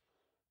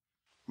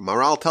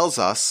 Maral tells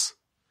us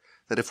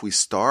that if we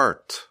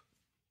start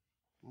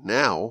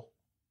now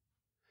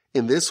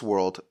in this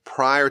world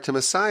prior to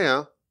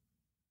Messiah,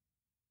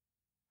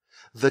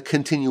 the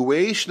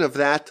continuation of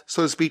that,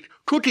 so to speak,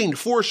 cooking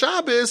for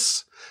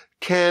Shabbos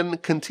can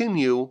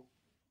continue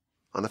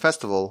on the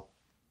festival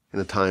in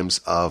the times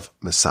of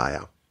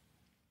Messiah.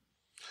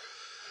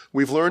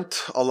 We've learned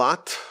a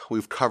lot.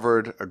 We've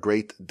covered a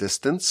great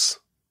distance.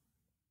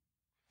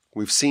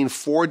 We've seen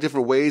 4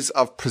 different ways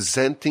of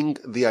presenting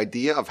the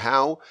idea of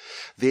how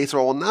the Yetzer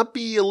Hara will not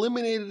be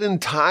eliminated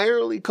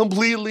entirely,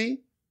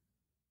 completely.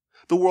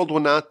 The world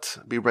will not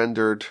be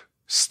rendered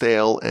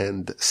stale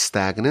and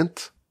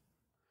stagnant.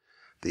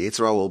 The Yetzer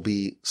Hara will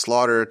be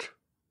slaughtered.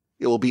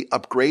 It will be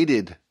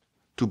upgraded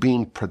to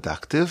being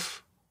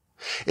productive.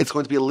 It's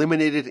going to be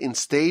eliminated in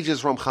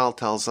stages, Ramchal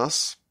tells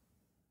us.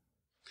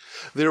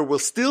 There will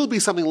still be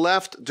something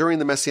left during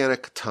the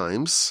Messianic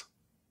times.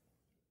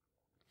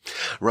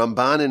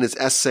 Ramban, in his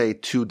essay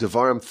to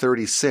Devarim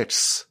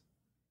 36,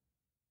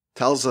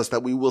 tells us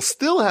that we will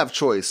still have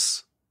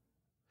choice,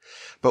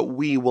 but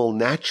we will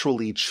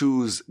naturally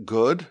choose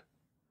good.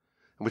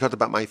 And we talked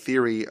about my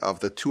theory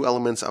of the 2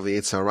 elements of the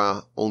Yetzer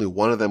Hara. Only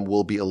one of them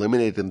will be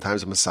eliminated in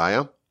times of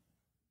Messiah.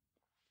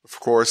 Of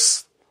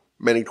course,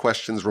 many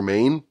questions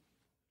remain.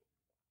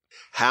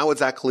 How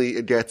exactly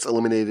it gets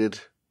eliminated?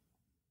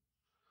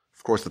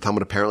 Of course, the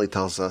Talmud apparently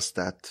tells us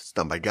that it's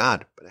done by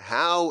God. But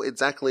how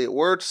exactly it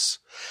works,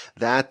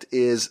 that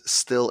is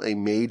still a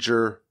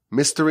major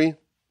mystery.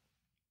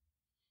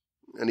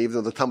 And even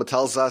though the Talmud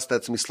tells us that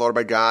it's going to be slaughtered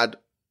by God,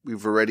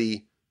 we've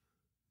already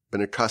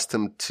been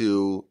accustomed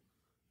to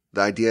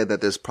the idea that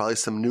there's probably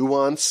some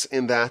nuance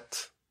in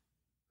that.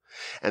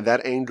 And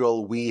that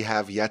angle we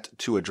have yet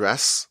to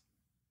address.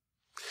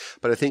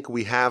 But I think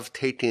we have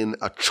taken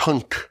a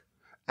chunk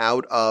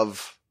out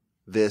of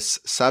this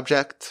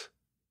subject.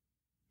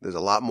 There's a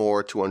lot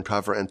more to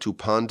uncover and to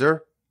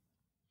ponder.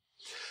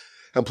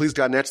 And please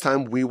God, next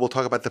time we will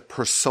talk about the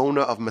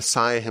persona of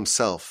Messiah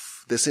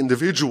himself. This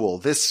individual,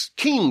 this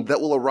king that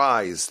will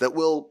arise, that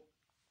will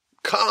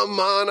come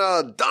on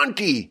a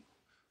donkey,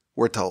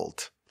 we're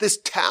told. This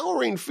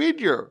towering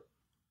figure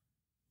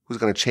who's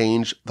going to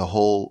change the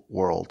whole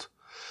world.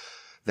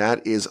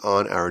 That is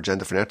on our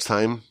agenda for next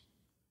time.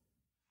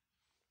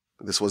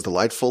 This was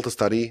delightful to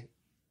study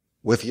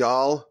with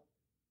y'all.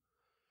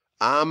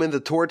 I'm in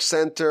the Torch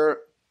Center.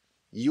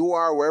 You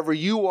are wherever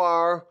you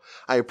are.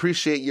 I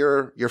appreciate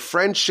your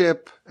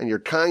friendship and your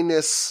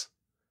kindness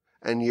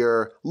and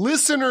your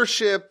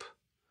listenership.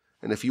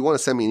 And if you want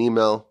to send me an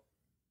email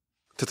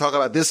to talk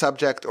about this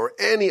subject or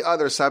any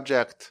other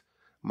subject,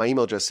 my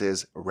email address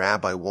is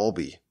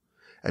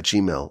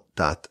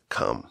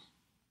rabbiwolbe@gmail.com.